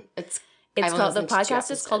rundown. It's It's I've called, the listened to 2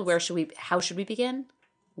 podcast is called episodes. How Should We Begin?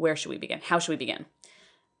 Where Should We Begin? How Should We Begin?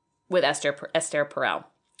 With Esther Perel.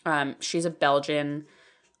 She's a Belgian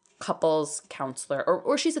couples counselor,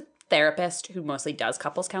 or she's a therapist who mostly does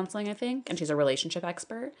couples counseling, I think, and she's a relationship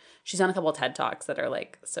expert. She's on a couple of TED Talks that are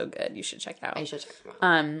like so good. You should check it out. I should check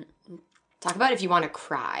them out. Talk about if you want to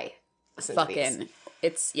cry. Listen to these. Fucking,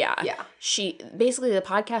 it's yeah. Yeah. She basically the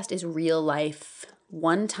podcast is real life,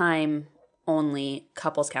 one time only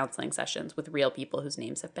couples counseling sessions with real people whose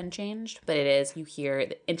names have been changed. But it is, you hear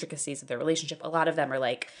the intricacies of their relationship. A lot of them are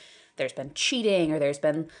like, there's been cheating, or there's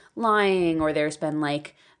been lying, or there's been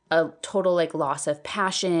like a total like loss of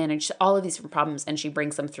passion, and just all of these different problems, and she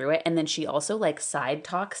brings them through it. And then she also like side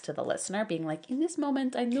talks to the listener, being like, in this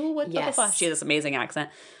moment I know what blah, blah, blah. She has this amazing accent.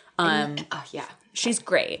 Yeah. She's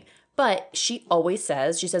great. But she always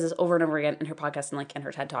says, she says this over and over again in her podcast and like in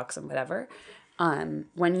her TED Talks and whatever.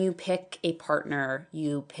 When you pick a partner,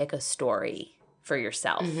 you pick a story for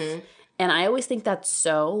yourself. Mm-hmm. And I always think that's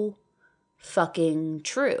so fucking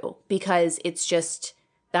true, because it's just,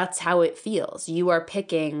 that's how it feels. You are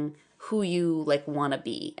picking who you like want to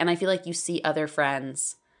be. And I feel like you see other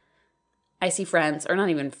friends. I see friends, or not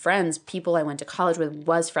even friends, people I went to college with,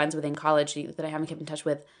 was friends within college that I haven't kept in touch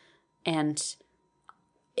with, and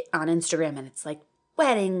on Instagram, and it's like,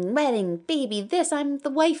 wedding, baby, this, I'm the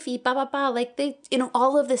wifey, blah, blah, blah, like they, you know,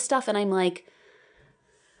 all of this stuff. And I'm like,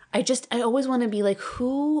 I always want to be like,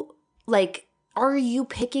 who, like, are you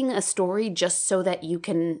picking a story just so that you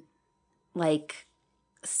can like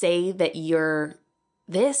say that you're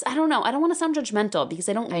this? I don't know. I don't want to sound judgmental because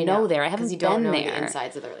I don't know there. I haven't been don't know there. the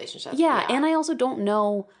insides of the relationship. Yeah, and I also don't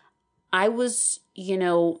know. I was, you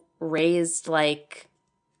know, raised like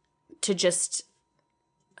to just,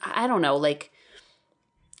 I don't know, like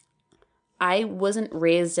I wasn't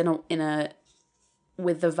raised in a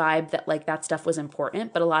with the vibe that like that stuff was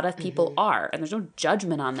important, but a lot of people are, and there's no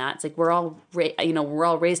judgment on that. It's like we're all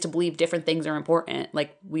raised to believe different things are important.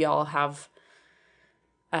 Like we all have.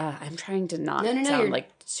 I'm trying to not sound like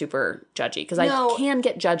super judgy, because I can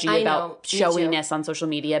get judgy about showiness on social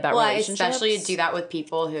media about relationships. I especially do that with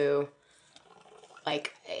people who,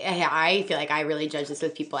 like, I feel like I really judge this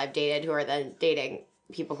with people I've dated who are then dating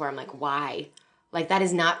people who I'm like, why? Like, that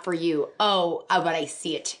is not for you. Oh, but I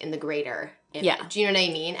see it in the greater image. Yeah. Do you know what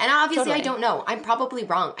I mean? And obviously Totally. I don't know. I'm probably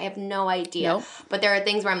wrong. I have no idea. Nope. But there are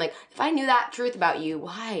things where I'm like, if I knew that truth about you,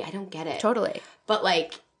 why? I don't get it. Totally. But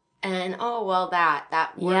like, and oh, well, that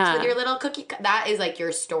works with your little cookie. That is like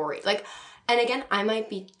your story. Like, and again, I might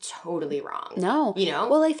be totally wrong. No. You know?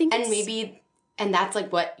 Well, I think and that's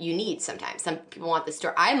like what you need sometimes. Some people want the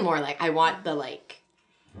story. I'm more like, I want the like,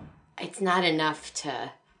 it's not enough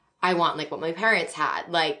to, I want like what my parents had,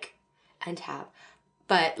 like, and have.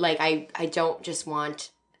 But like, I don't just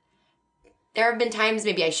want, there have been times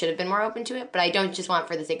maybe I should have been more open to it, but I don't just want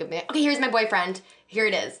for the sake of, okay, here's my boyfriend. Here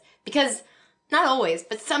it is. Because not always,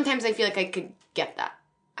 but sometimes I feel like I could get that.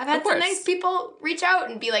 I've had some nice people reach out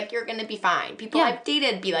and be like, you're going to be fine. People I've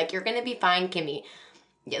dated be like, you're going to be fine, Kimmy.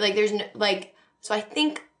 Like, there's no, like, so I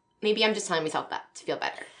think maybe I'm just telling myself that to feel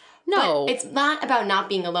better. No. But it's not about not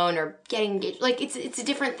being alone or getting engaged. Like, it's a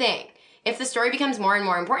different thing. If the story becomes more and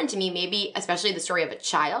more important to me, maybe, especially the story of a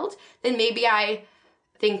child, then maybe I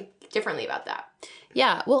think differently about that.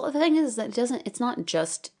 Yeah. Well, the thing is that it's not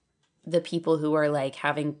just the people who are like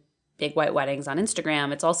having big white weddings on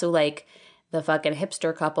Instagram. It's also like the fucking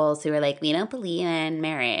hipster couples who are like, we don't believe in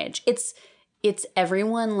marriage. It's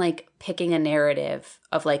everyone like picking a narrative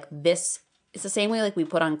of like, this it's the same way like we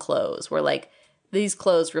put on clothes. We're like, these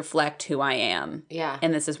clothes reflect who I am. Yeah.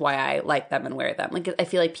 And this is why I like them and wear them. Like, I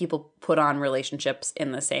feel like people put on relationships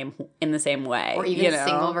in the same way. Or even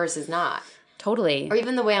single versus not. Totally. Or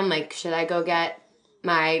even the way I'm like, should I go get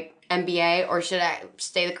my MBA or should I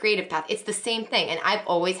stay the creative path? It's the same thing. And I've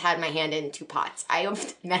always had my hand in two pots. I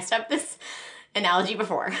have messed up this analogy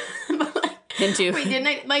before. But like, into. Wait, didn't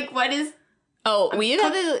I? Like, what is... Oh, we had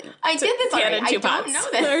I did this already. in two pots. Don't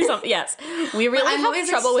know this. Or something. Yes. We really have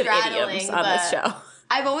trouble with idioms on this show.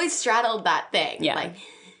 I've always straddled that thing. Yeah.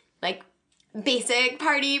 Like basic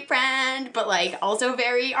party friend, but like also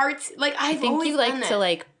very artsy. Like I think you like to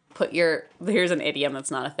like put your, here's an idiom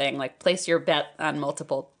that's not a thing, like place your bet on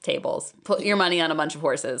multiple tables. Put your money on a bunch of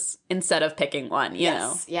horses instead of picking one, you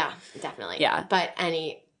know? Yeah, definitely. Yeah. But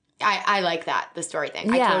I like that, the story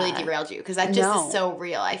thing. Yeah. I totally derailed you because that just is so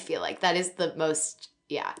real. I feel like that is the most,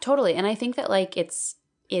 Totally. And I think that like it's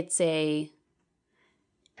a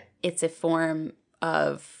form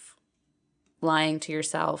of lying to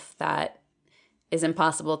yourself that is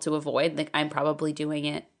impossible to avoid. Like I'm probably doing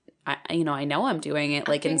it. I know I'm doing it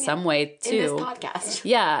like in some way too. In this podcast.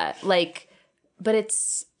 Yeah. Like, but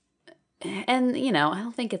it's, and I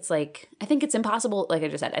don't think it's like, I think it's impossible. Like I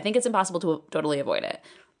just said, I think it's impossible to totally avoid it,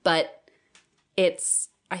 but it's,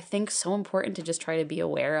 I think so important to just try to be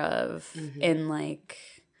aware of in like,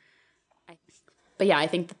 but yeah, I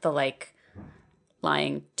think that the like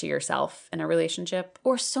lying to yourself in a relationship,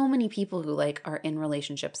 or so many people who like are in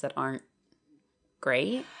relationships that aren't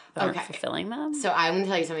great, that aren't fulfilling them. So I'm going to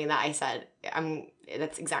tell you something that I said,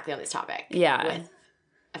 that's exactly on this topic. Yeah. With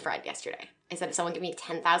a friend yesterday. I said, if someone give me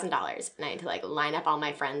 $10,000 and I had to like line up all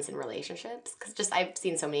my friends in relationships, because just I've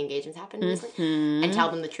seen so many engagements happen recently, and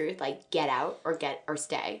tell them the truth, like get out or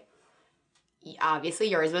stay. Obviously,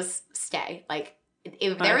 yours was stay. Like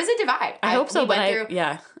there was a divide. I hope so,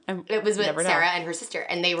 it was with Sarah and her sister,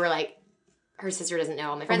 and they were like, her sister doesn't know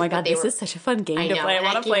all my friends. Oh my God, this is such a fun game to play. I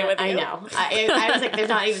want to play with you. I know. I was like, there's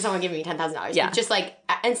not even someone giving me $10,000. Yeah. Just like,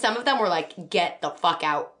 and some of them were like, get the fuck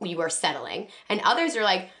out. You are settling. And others are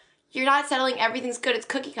like, you're not settling. Everything's good. It's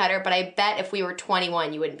cookie cutter. But I bet if we were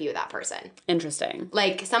 21, you wouldn't be with that person. Interesting.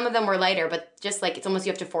 Like, some of them were lighter, but just like, it's almost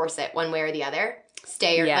you have to force it one way or the other.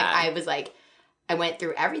 Stay or like, I was like, I went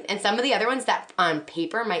through everything. And some of the other ones that on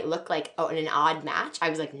paper might look like an odd match,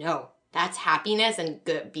 I was like, no. That's happiness and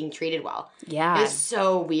good, being treated well. Yeah. It's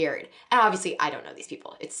so weird. And obviously, I don't know these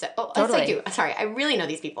people. It's so... Oh, totally. Yes, I do. Sorry, I really know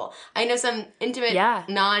these people. I know some intimate,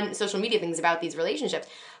 non-social media things about these relationships.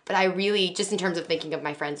 But I really, just in terms of thinking of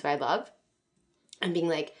my friends who I love, and being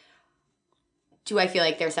like, do I feel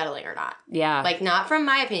like they're settling or not? Yeah. Like, not from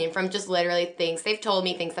my opinion, from just literally things they've told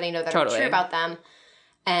me, things that I know that are true about them.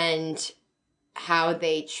 And how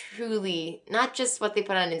they truly... Not just what they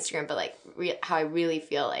put on Instagram, but like how I really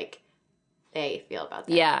feel like they feel about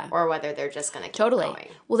that. Yeah. Or whether they're just going to keep going.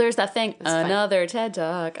 Well, there's that thing, another TED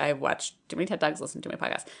Talk. I've watched too many TED Talks, listened to my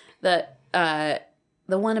podcast.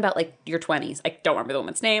 The one about like your 20s. I don't remember the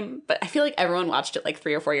woman's name, but I feel like everyone watched it like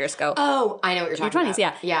 3 or 4 years ago. Oh, I know what you're talking about. Your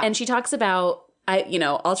 20s, yeah. And she talks about,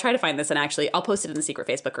 I'll try to find this and actually I'll post it in the secret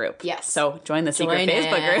Facebook group. Yes. So join the secret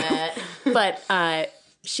Facebook group. But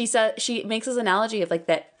she makes this analogy of like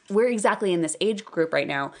that we're exactly in this age group right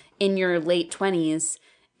now. In your late 20s,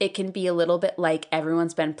 it can be a little bit like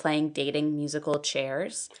everyone's been playing dating musical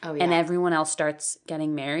chairs and everyone else starts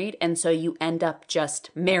getting married. And so you end up just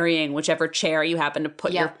marrying whichever chair you happen to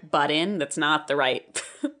put your butt in. That's not the right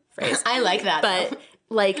phrase. I like that. But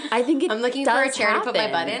like, I think I'm looking for a chair to put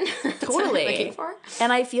my butt in. Totally. Looking for.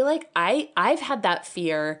 And I feel like I've had that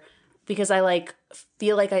fear because I like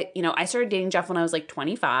feel like I started dating Jeff when I was like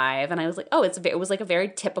 25 and I was like, oh, it was like a very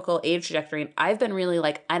typical age trajectory. And I've been really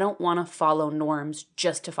like, I don't want to follow norms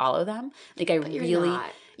just to follow them. Like I really, not.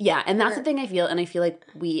 Yeah. And that's the thing I feel. And I feel like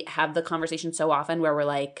we have the conversation so often where we're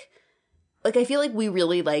like I feel like we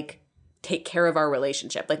really like take care of our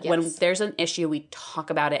relationship. Like when there's an issue, we talk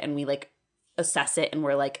about it and we like assess it and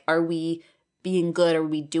we're like, are we being good? Are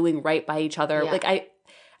we doing right by each other? Yeah. Like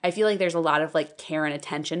I feel like there's a lot of like care and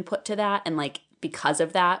attention put to that. And like, because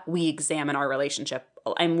of that, we examine our relationship.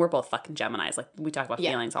 And we're both fucking Geminis. Like we talk about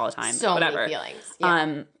feelings all the time. So whatever. many feelings.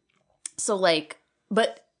 Yeah. So like,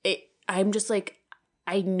 but I'm just like,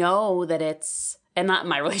 I know that it's, and not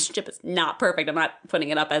my relationship is not perfect. I'm not putting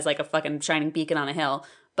it up as like a fucking shining beacon on a hill.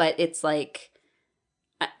 But it's like,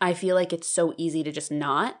 I feel like it's so easy to just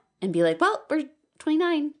not and be like, well, we're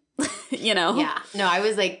 29, Yeah. No, I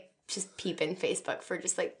was like, just peeping Facebook for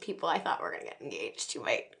just like people I thought were going to get engaged who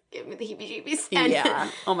might give me the heebie-jeebies. Yeah.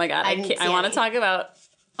 Oh my God. I want to talk about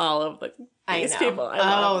all of these people.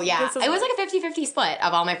 Yeah. It was like a 50-50 split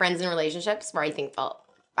of all my friends in relationships where I think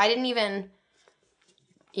I didn't even,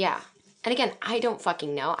 Yeah. And again, I don't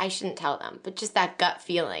fucking know. I shouldn't tell them. But just that gut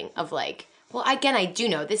feeling of like, well, again, I do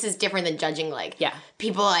know. This is different than judging like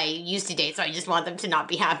people I used to date, so I just want them to not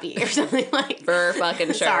be happy or something like that. For fucking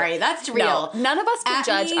sure. Sorry, that's real. No, none of us can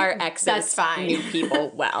judge our exes. That's fine. New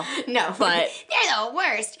people well. No. But they're the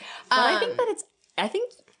worst. But I think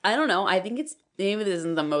that I don't know. I think it's, maybe this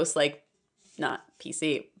isn't the most like, not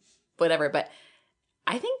PC, whatever, but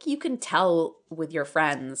I think you can tell with your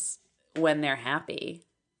friends when they're happy.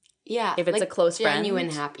 Yeah. If it's like a close genuine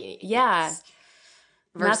friend. happy. Yeah.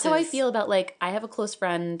 Versus, that's how I feel about like, I have a close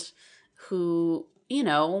friend who, you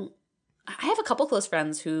know, I have a couple close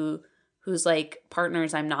friends whose like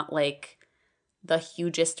partners I'm not like the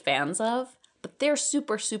hugest fans of, but they're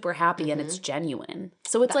super, super happy and it's genuine.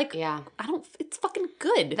 So it's like, it's fucking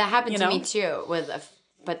good. That happened to me too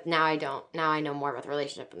but now I don't. Now I know more about the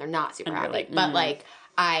relationship and they're not super happy. Like, But like,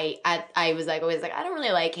 I was like, always like, I don't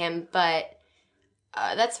really like him, but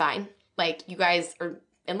that's fine. Like, you guys are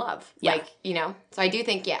in love. Yeah. Like, you know? So I do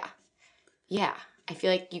think, yeah. I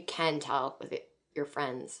feel like you can tell with your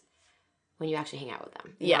friends when you actually hang out with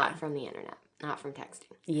them. Yeah. Not from the internet. Not from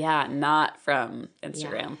texting. Yeah, not from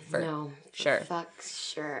Instagram. No. Sure. Fuck,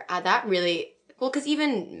 sure. That really... Well, because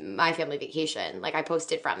even my family vacation, like, I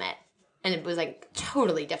posted from it. And it was, like,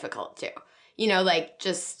 totally difficult, too. You know, like,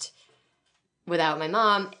 just without my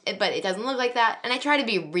mom. But it doesn't look like that. And I try to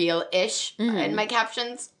be real-ish in my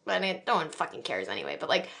captions. But no one fucking cares anyway. But,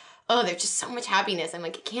 like, there's just so much happiness. I'm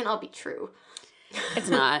like, it can't all be true. It's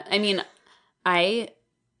not. I mean, I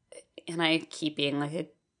keep being, like, a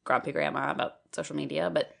grumpy grandma about social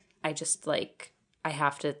media. But I just, like, I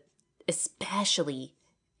have to, especially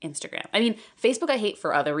Instagram. I mean, Facebook I hate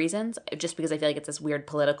for other reasons, just because I feel like it's this weird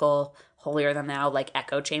political, holier-than-thou, like,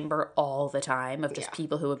 echo chamber all the time of just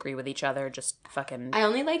people who agree with each other, just fucking I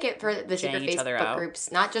only like it for the secret Facebook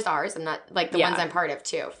groups, not just ours. I'm not, like, the ones I'm part of,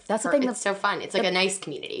 too. That's the thing. It's so fun. It's like a nice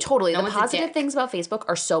community. Totally. The positive things about Facebook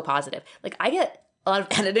are so positive. Like, I get a lot of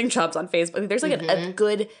editing jobs on Facebook. There's, like, a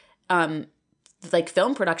good like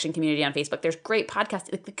film production community on Facebook. There's great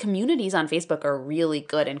podcasts. Like, the communities on Facebook are really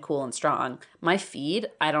good and cool and strong. My feed,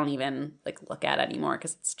 I don't even like look at anymore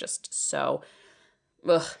because it's just so.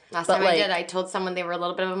 Ugh. Last time I did, I told someone they were a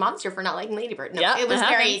little bit of a monster for not liking Lady Bird. No, it was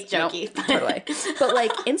very jokey. Nope, totally. But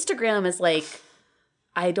like Instagram is like,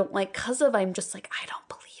 I don't like I'm just like, I don't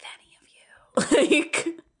believe any of you. Like,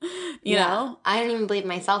 you know, I don't even believe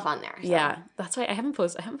myself on there. So. Yeah, that's why I haven't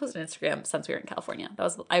posted Instagram since we were in California.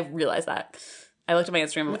 I realized that. I looked at my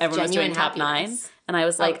Instagram. Everyone was doing top 9, and I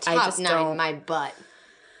was like, I just don't. My butt.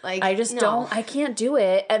 Like, I just don't. I can't do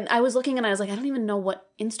it. And I was looking, and I was like, I don't even know what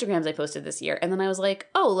Instagrams I posted this year. And then I was like,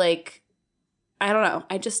 like, I don't know.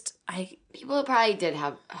 People probably did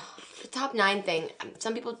have the top 9 thing.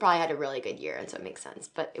 Some people probably had a really good year, and so it makes sense.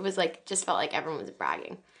 But it was like, just felt like everyone was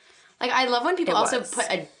bragging. Like, I love when people also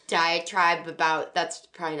put a diatribe about, that's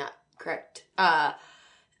probably not correct,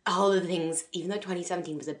 all the things, even though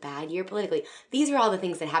 2017 was a bad year politically, these are all the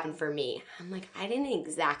things that happened for me. I'm like, I didn't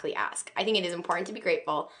exactly ask. I think it is important to be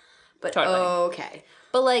grateful, but okay.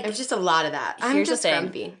 But like, there's just a lot of that. I'm just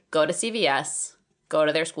grumpy. Go to CVS, go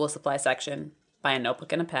to their school supply section, buy a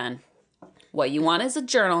notebook and a pen. What you want is a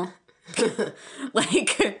journal.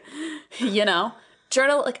 Like, you know,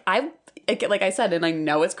 journal, like I said, and I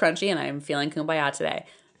know it's crunchy and I'm feeling kumbaya today,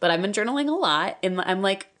 but I've been journaling a lot and I'm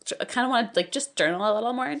like, I kind of want to like just journal a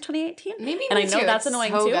little more in 2018. Maybe and me I know too. that's it's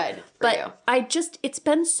annoying so too. Good but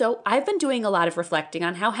you. I've been doing a lot of reflecting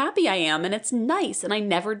on how happy I am and it's nice and I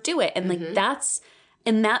never do it. And like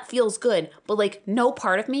that feels good. But like no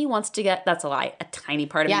part of me wants to that's a lie. A tiny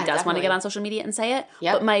part of me does want to get on social media and say it.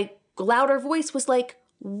 Yep. But my louder voice was like,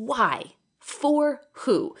 why? For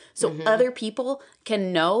who? So other people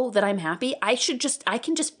can know that I'm happy. I can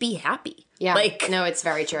just be happy. Yeah. Like, no, it's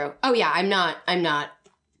very true. Oh yeah, I'm not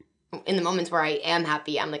in the moments where I am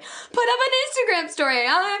happy, I'm like, put up an Instagram story.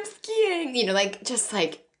 I'm skiing. You know, like, just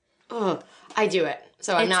like, I do it.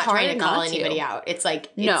 So I'm not trying to call anybody out. It's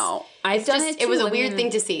like, no, I've done it too. It was a weird thing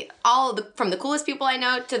to see. From the coolest people I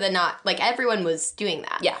know to the not, like, everyone was doing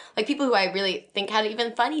that. Yeah. Like, people who I really think had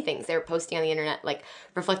even funny things they were posting on the internet, like,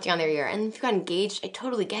 reflecting on their year. And if you got engaged, I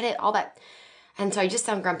totally get it, all that. And so I just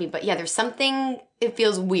sound grumpy. But yeah, there's something, it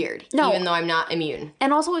feels weird. No. Even though I'm not immune.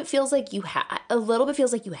 And also it feels like a little bit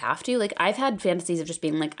feels like you have to. Like, I've had fantasies of just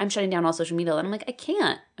being like, I'm shutting down all social media. And I'm like, I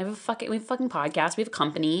can't. We have a fucking podcast. We have a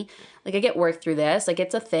company. Like, I get work through this. Like,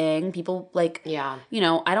 it's a thing. People, like, you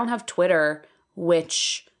know, I don't have Twitter,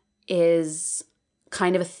 which is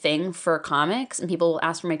kind of a thing for comics. And people will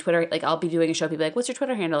ask for my Twitter. Like, I'll be doing a show. People be like, what's your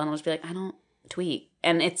Twitter handle? And I'll just be like, I don't tweet.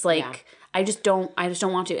 And it's like, I just don't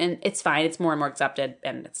want to. And it's fine. It's more and more accepted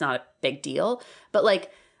and it's not a big deal. But like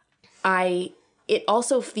it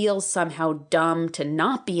also feels somehow dumb to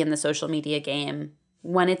not be in the social media game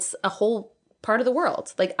when it's a whole part of the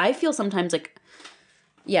world. Like, I feel sometimes like,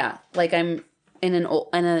 yeah, like I'm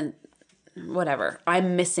I'm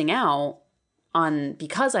missing out on,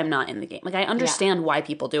 because I'm not in the game. Like, I understand why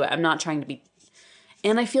people do it. I'm not trying to be,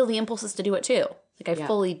 and I feel the impulses to do it too. Like, I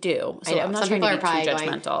fully do. So I'm not trying to be too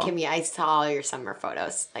judgmental. Kimmy, I saw your summer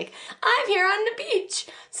photos. Like, I'm here on the beach.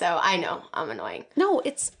 So I know I'm annoying. No,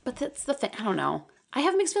 but that's the thing. I don't know. I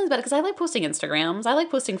have mixed feelings about it because I like posting Instagrams. I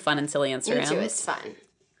like posting fun and silly Instagrams. Me too. It's fun.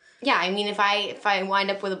 Yeah, I mean, if I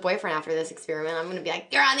wind up with a boyfriend after this experiment, I'm gonna be like,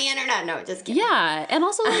 you're on the internet. No, just kidding. Yeah, and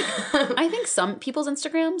also like, I think some people's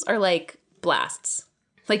Instagrams are like blasts.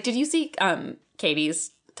 Like, did you see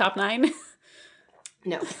Katie's top 9?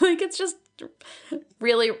 No. Like, it's just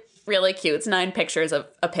really, really cute. It's 9 pictures of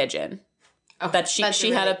a pigeon. Oh, that she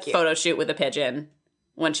really had a cute photo shoot with a pigeon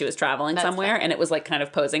when she was traveling somewhere, and it was like kind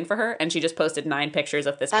of posing for her, and she just posted 9 pictures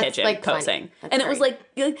of this pigeon like posing. And it was like,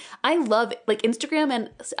 I love it. Like, Instagram and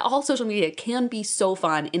all social media can be so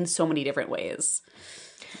fun in so many different ways.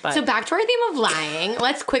 But. So back to our theme of lying.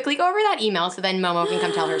 Let's quickly go over that email so then Momo can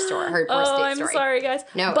come tell her story, her first date story. I'm sorry, guys.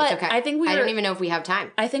 No, but it's okay. I think I don't even know if we have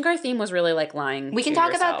time. I think our theme was really like lying. We can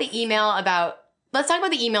talk about the email let's talk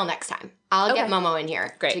about the email next time. I'll get Momo in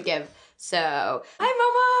here to give. So, hi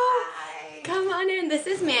Momo. Hi. Come on in. This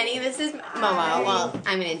is Manny. This is Momo. Hi. Well,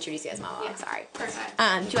 I'm going to introduce you as Momo. Yeah. Sorry. Perfect. Do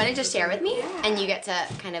you want to just share with me? Yeah. And you get to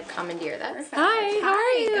kind of commandeer this. Perfect. Hi. How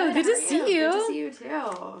are you? Good to see you. Good to see you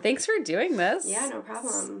too. Thanks for doing this. Yeah, no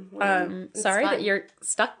problem. Sorry that you're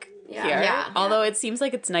stuck here. Yeah. Although it seems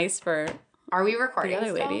like it's nice for Are we recording the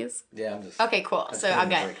other still? ladies. Yeah, I'm just... Okay, cool. So I'm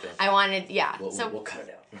good. I wanted, We'll cut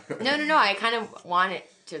it out. No. I kind of want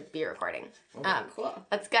it to be recording. Cool.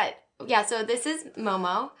 That's good. Yeah, so this is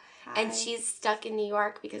Momo. Hi. And she's stuck in New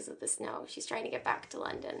York because of the snow. She's trying to get back to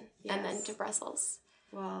London and then to Brussels.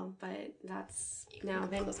 Well, but that's now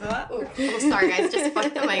been... Oh, sorry, guys. Just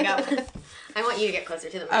fucked the mic up. I want you to get closer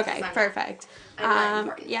to the mic. Okay, perfect.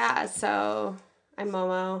 Yeah, so I'm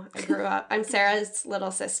Momo. I grew up... I'm Sarah's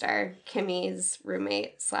little sister, Kimmy's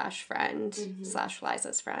roommate / friend /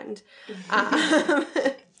 Liza's friend.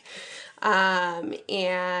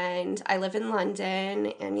 And I live in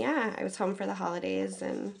London, and yeah, I was home for the holidays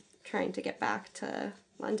and trying to get back to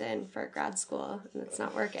London for grad school, and it's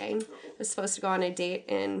not working. I was supposed to go on a date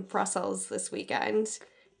in Brussels this weekend,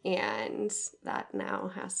 and that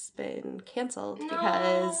now has been canceled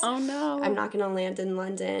because I'm not going to land in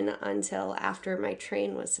London until after my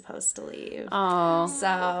train was supposed to leave. Oh.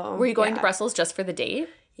 So were you going to Brussels just for the date?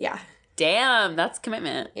 Yeah. Damn, that's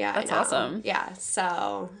commitment. Yeah, that's awesome. Yeah,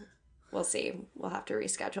 so we'll see. We'll have to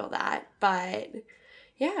reschedule that. But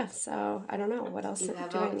yeah, so I don't know what else. Do you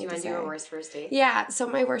want to do your worst first date? Yeah, so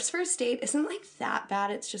my worst first date isn't like that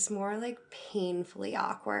bad. It's just more like painfully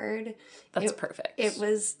awkward. That's perfect. It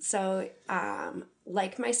was so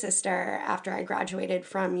like my sister, after I graduated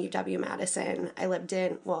from UW-Madison, I lived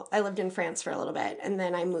in France for a little bit, and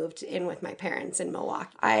then I moved in with my parents in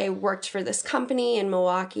Milwaukee. I worked for this company in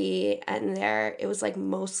Milwaukee, and there it was like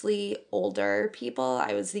mostly older people.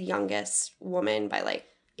 I was the youngest woman by like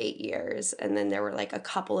 8 years, and then there were like a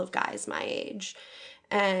couple of guys my age,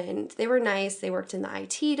 and they were nice. They worked in the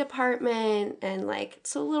IT department, and like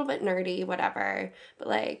it's a little bit nerdy, whatever, but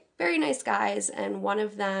like very nice guys. And one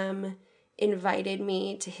of them invited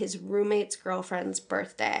me to his roommate's girlfriend's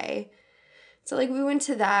birthday. So like we went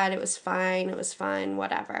to that. It was fine. It was fun,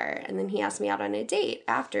 whatever. And then he asked me out on a date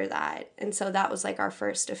after that. And so that was like our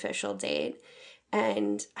first official date.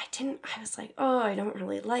 And I was like, oh, I don't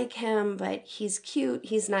really like him, but he's cute.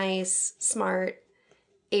 He's nice, smart,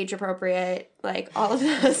 age appropriate, like all of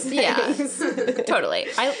those things. Yeah, totally.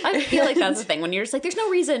 I feel like that's the thing when you're just like, there's no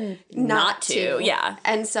reason not to. Yeah.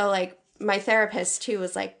 And so like my therapist too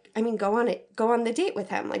was like, I mean, go on the date with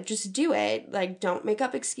him. Like, just do it. Like, don't make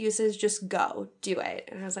up excuses. Just go, do it.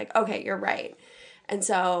 And I was like, okay, you're right. And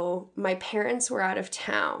so my parents were out of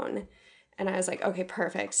town, and I was like, okay,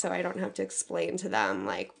 perfect. So I don't have to explain to them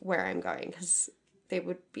like where I'm going, because they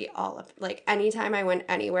would be all up. Like anytime I went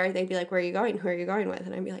anywhere, they'd be like, where are you going? Who are you going with?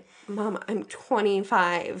 And I'd be like, Mom, I'm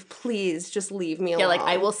 25. Please just leave me alone. Yeah, like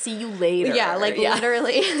I will see you later. Yeah, like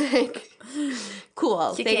literally, like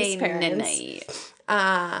cool. Thanks, parents.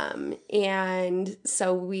 And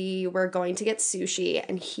so we were going to get sushi,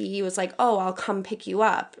 and he was like, oh, I'll come pick you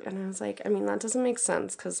up. And I was like, I mean, that doesn't make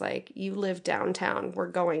sense, because like you live downtown, we're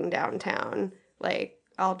going downtown, like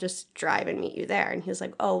I'll just drive and meet you there. And he was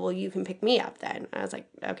like, oh, well, you can pick me up then. I was like,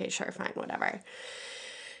 okay, sure, fine, whatever.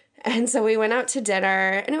 And so we went out to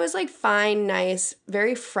dinner, and it was like fine, nice,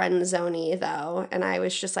 very friend zoney though. And I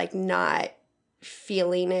was just like not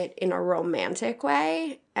feeling it in a romantic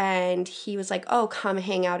way. And he was like, oh, come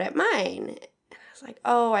hang out at mine. And I was like,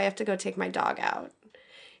 oh, I have to go take my dog out.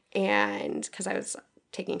 And because I was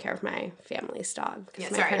taking care of my family's dog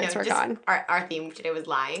because my parents were gone. Our theme today was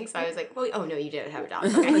lying. So I was like, well, oh, no, you didn't have a dog.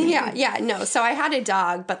 Okay. No. So I had a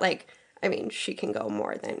dog, but like, I mean, she can go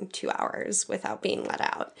more than 2 hours without being let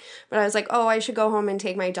out. But I was like, oh, I should go home and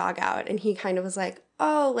take my dog out. And he kind of was like,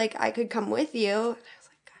 oh, like, I could come with you. And I was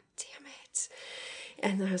like, God damn it.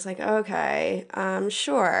 And I was like, okay,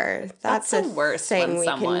 sure. That's the worst thing we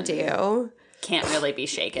can do. Can't really be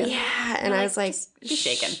shaken. Yeah. And I was like, be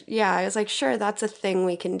shaken. Yeah. I was like, sure, that's a thing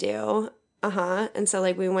we can do. And so,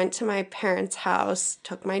 like, we went to my parents' house,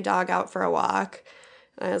 took my dog out for a walk.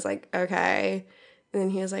 And I was like, okay. And then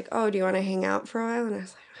he was like, oh, do you want to hang out for a while? And I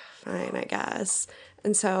was like, fine, I guess.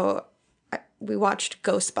 And so we watched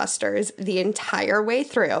Ghostbusters the entire way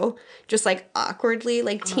through, just like awkwardly,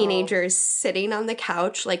 like teenagers sitting on the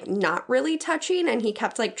couch, like not really touching. And he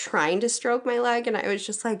kept like trying to stroke my leg. And I was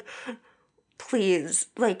just like, please,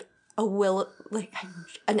 like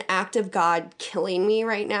an act of God killing me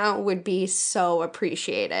right now would be so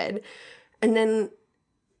appreciated. And then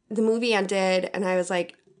the movie ended and I was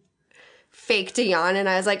like, faked a yawn, and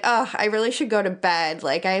I was like, oh, I really should go to bed.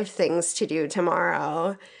 Like, I have things to do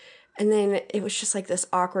tomorrow. And then it was just like this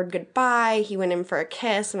awkward goodbye. He went in for a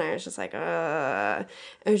kiss, and I was just like, It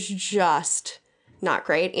was just not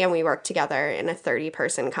great. And we worked together in a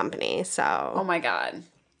 30-person company, so. Oh, my God.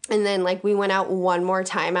 And then, like, we went out one more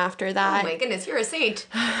time after that. Oh, my goodness, you're a saint.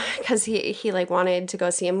 Because he like, wanted to go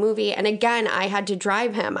see a movie. And again, I had to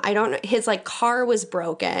drive him. I don't know. His, like, car was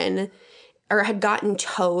broken or had gotten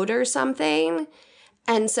towed or something.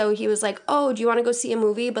 And so he was like, oh, do you want to go see a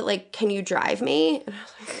movie? But, like, can you drive me? And I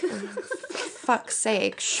was like, oh, fuck's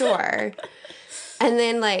sake, sure. And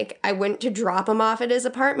then, like, I went to drop him off at his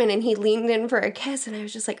apartment, and he leaned in for a kiss. And I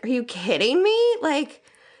was just like, are you kidding me? Like,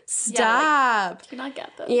 stop. Yeah, like, do not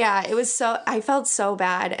get this. Yeah, it was so, I felt so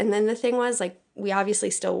bad. And then the thing was, like, we obviously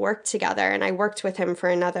still worked together. And I worked with him for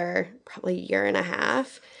another probably year and a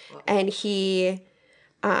half. Wow. And he,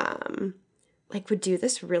 like, would do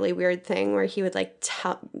this really weird thing where he would, like,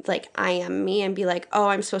 IM me and be like, oh,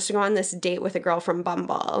 I'm supposed to go on this date with a girl from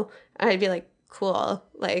Bumble. And I'd be like, cool.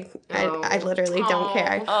 Like, I literally don't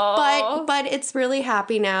care. But it's really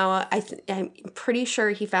happy now. I'm pretty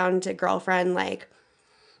sure he found a girlfriend, like,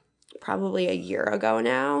 probably a year ago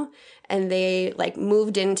now. And they, like,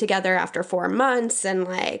 moved in together after 4 months and,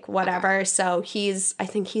 like, whatever. So I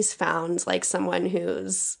think he's found, like, someone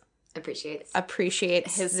who's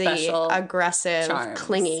appreciates his the special aggressive charms.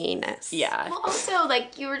 Clinginess. Yeah. Well, also,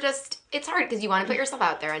 like, you were just, it's hard because you want to put yourself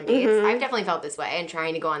out there on dates. Mm-hmm. I've definitely felt this way and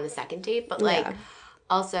trying to go on the second date, but, like,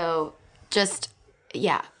 also just,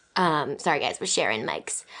 sorry guys, we're sharing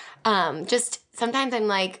mics. Just sometimes I'm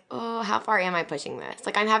like, oh, how far am I pushing this?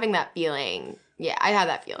 Like, I'm having that feeling. Yeah, I have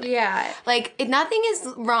that feeling. Yeah. Like, nothing is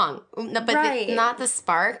wrong, but not the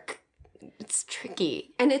spark. It's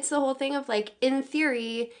tricky. And it's the whole thing of, like, in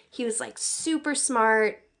theory, he was, like, super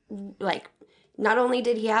smart. Like, not only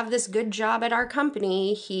did he have this good job at our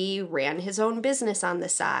company, he ran his own business on the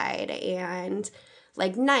side and,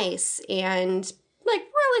 like, nice and, like,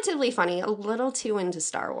 relatively funny. A little too into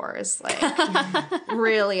Star Wars. Like,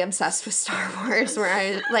 really obsessed with Star Wars, where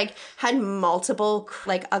I, like, had multiple,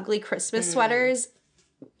 like, ugly Christmas sweaters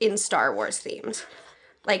in Star Wars themed.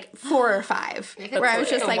 Like 4 or 5, where I was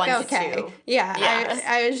just like, okay. Yeah.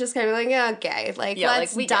 I was just kind of like, okay, like,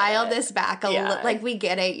 let's dial this back a little. Like, we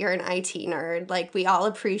get it. You're an IT nerd. Like, we all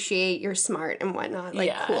appreciate you're smart and whatnot.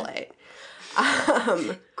 Like, cool it.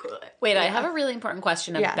 Cool it. Wait, I have a really important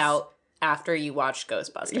question about after you watched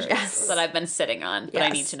Ghostbusters that I've been sitting on, but I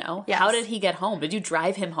need to know. Yes. How did he get home? Did you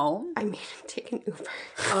drive him home? I made him take an Uber.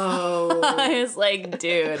 Oh. I was like,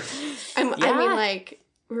 dude. I mean, like,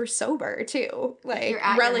 we were sober too, like,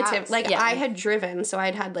 relative. Like, I had driven, so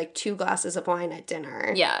I'd had, like, 2 glasses of wine at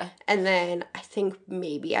dinner. Yeah. And then I think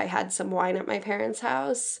maybe I had some wine at my parents'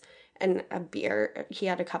 house and a beer. He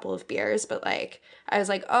had a couple of beers, but, like, I was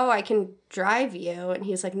like, oh, I can drive you. And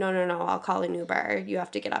he's like, no, I'll call an Uber. You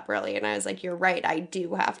have to get up early. And I was like, you're right. I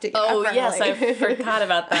do have to get up early. Oh, yes. I forgot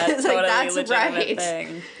about that. I was totally like, that's right.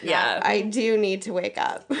 Thing. Yeah. I do need to wake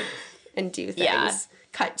up and do things. Yeah.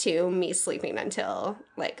 Cut to me sleeping until,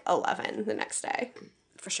 like, 11 the next day.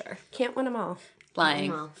 For sure. Can't win them all.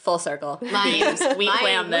 Lying. Full circle. Lying. We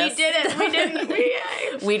planned this. We did it. We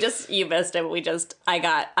didn't. We just, you missed it. I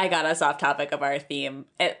got us off topic of our theme.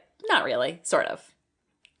 Not really. Sort of.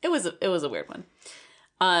 It was a weird one.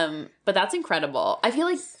 But that's incredible. I feel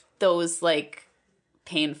like those, like,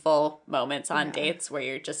 painful moments on dates where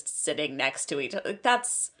you're just sitting next to each other.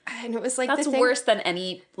 And it was like that's worse than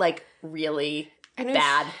any like really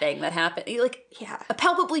bad thing that happened. Like, a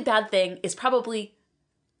palpably bad thing is probably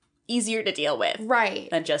easier to deal with, right,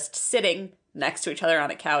 than just sitting next to each other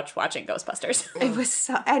on a couch watching Ghostbusters. It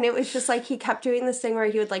was just like he kept doing this thing where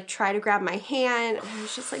he would like try to grab my hand, and I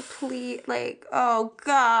was just like, please, like, oh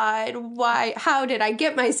God, why? How did I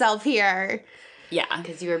get myself here? Yeah,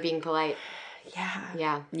 because you were being polite.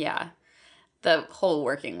 Yeah. The whole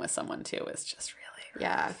working with someone too is just really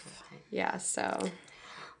yeah. So,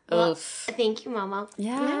 well, thank you, Momo.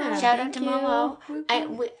 Yeah. Shout out to Momo.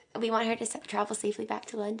 We want her to travel safely back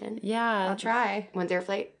to London. Yeah, I'll try. When's their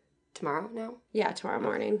flight? Tomorrow? No. Yeah, tomorrow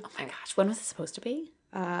morning. Oh my gosh, when was it supposed to be?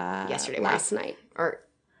 Yesterday morning. Last night. Or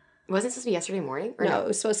wasn't it supposed to be yesterday morning? Or no, it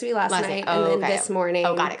was supposed to be last night, Oh, and then this morning.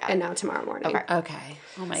 Oh, got it. And now tomorrow morning. Okay.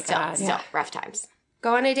 Oh my god. Still rough times.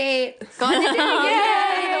 Go on a date. Go on a date.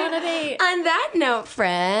 Yay! Go on a date. On that note,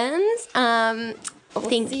 friends, we'll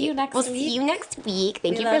see you next week.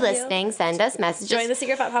 Thank you for listening. Send us messages. Join the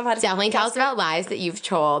Secret Pot Podcast. Definitely tell us about lies that you've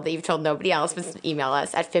told nobody else. But email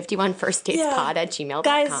us at 51firstdatespod@gmail.com.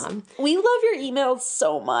 Guys, we love your emails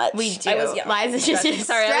so much. We do. I was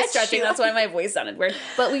Sorry, I was stretching. You. That's why my voice sounded weird.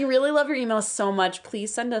 But we really love your emails so much.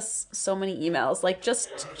 Please send us so many emails. Like just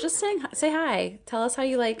say hi. Tell us how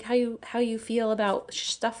you feel about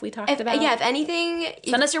stuff we talked about. Yeah, if anything,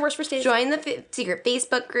 send us your worst first dates. Join the secret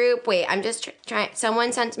Facebook group. Wait, I'm just trying.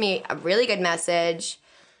 Someone sent me a really good message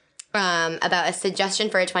about a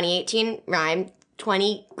suggestion for a 2018 rhyme.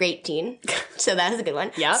 20 great teen. So that is a good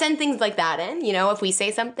one. Yeah. Send things like that in. You know, if we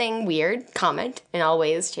say something weird, comment in all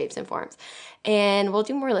ways, shapes, and forms. And we'll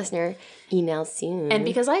do more listener emails soon. And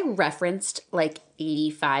because I referenced like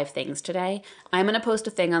 85 things today, I'm going to post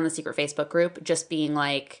a thing on the secret Facebook group just being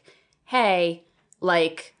like, hey,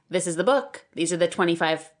 like, this is the book. These are the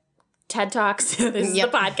 25 TED Talks. This is the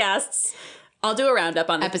podcasts. I'll do a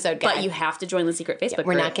roundup on the episode guide. But you have to join the secret Facebook group.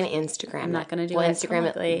 We're not going to Instagram I'm not going to do we'll it. Instagram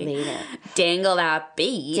it later. Dangle that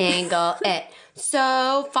bait. Dangle it.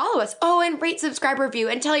 So follow us. Oh, and rate, subscribe, review,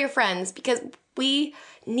 and tell your friends because we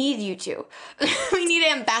need you to. We need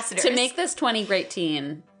ambassadors. To make this 20 great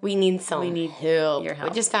teen. We need help. Your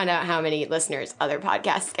help. We just found out how many listeners other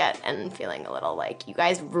podcasts get and feeling a little like you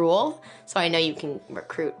guys rule. So I know you can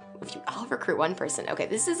recruit. I'll recruit one person. Okay,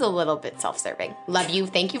 this is a little bit self-serving. Love you.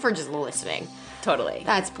 Thank you for just listening. Totally.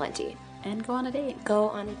 That's plenty. And go on a date. Go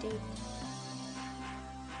on a date.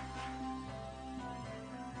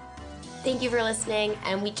 Thank you for listening,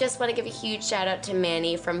 and we just want to give a huge shout out to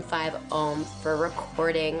Manny from 5 Ohm for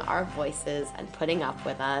recording our voices and putting up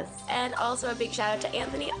with us. And also a big shout out to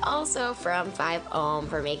Anthony, also from 5 Ohm,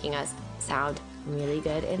 for making us sound really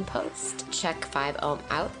good in post. Check 5 Ohm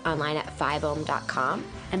out online at 5ohm.com.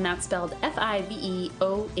 And that's spelled Fiveohm.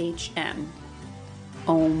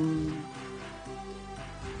 Ohm.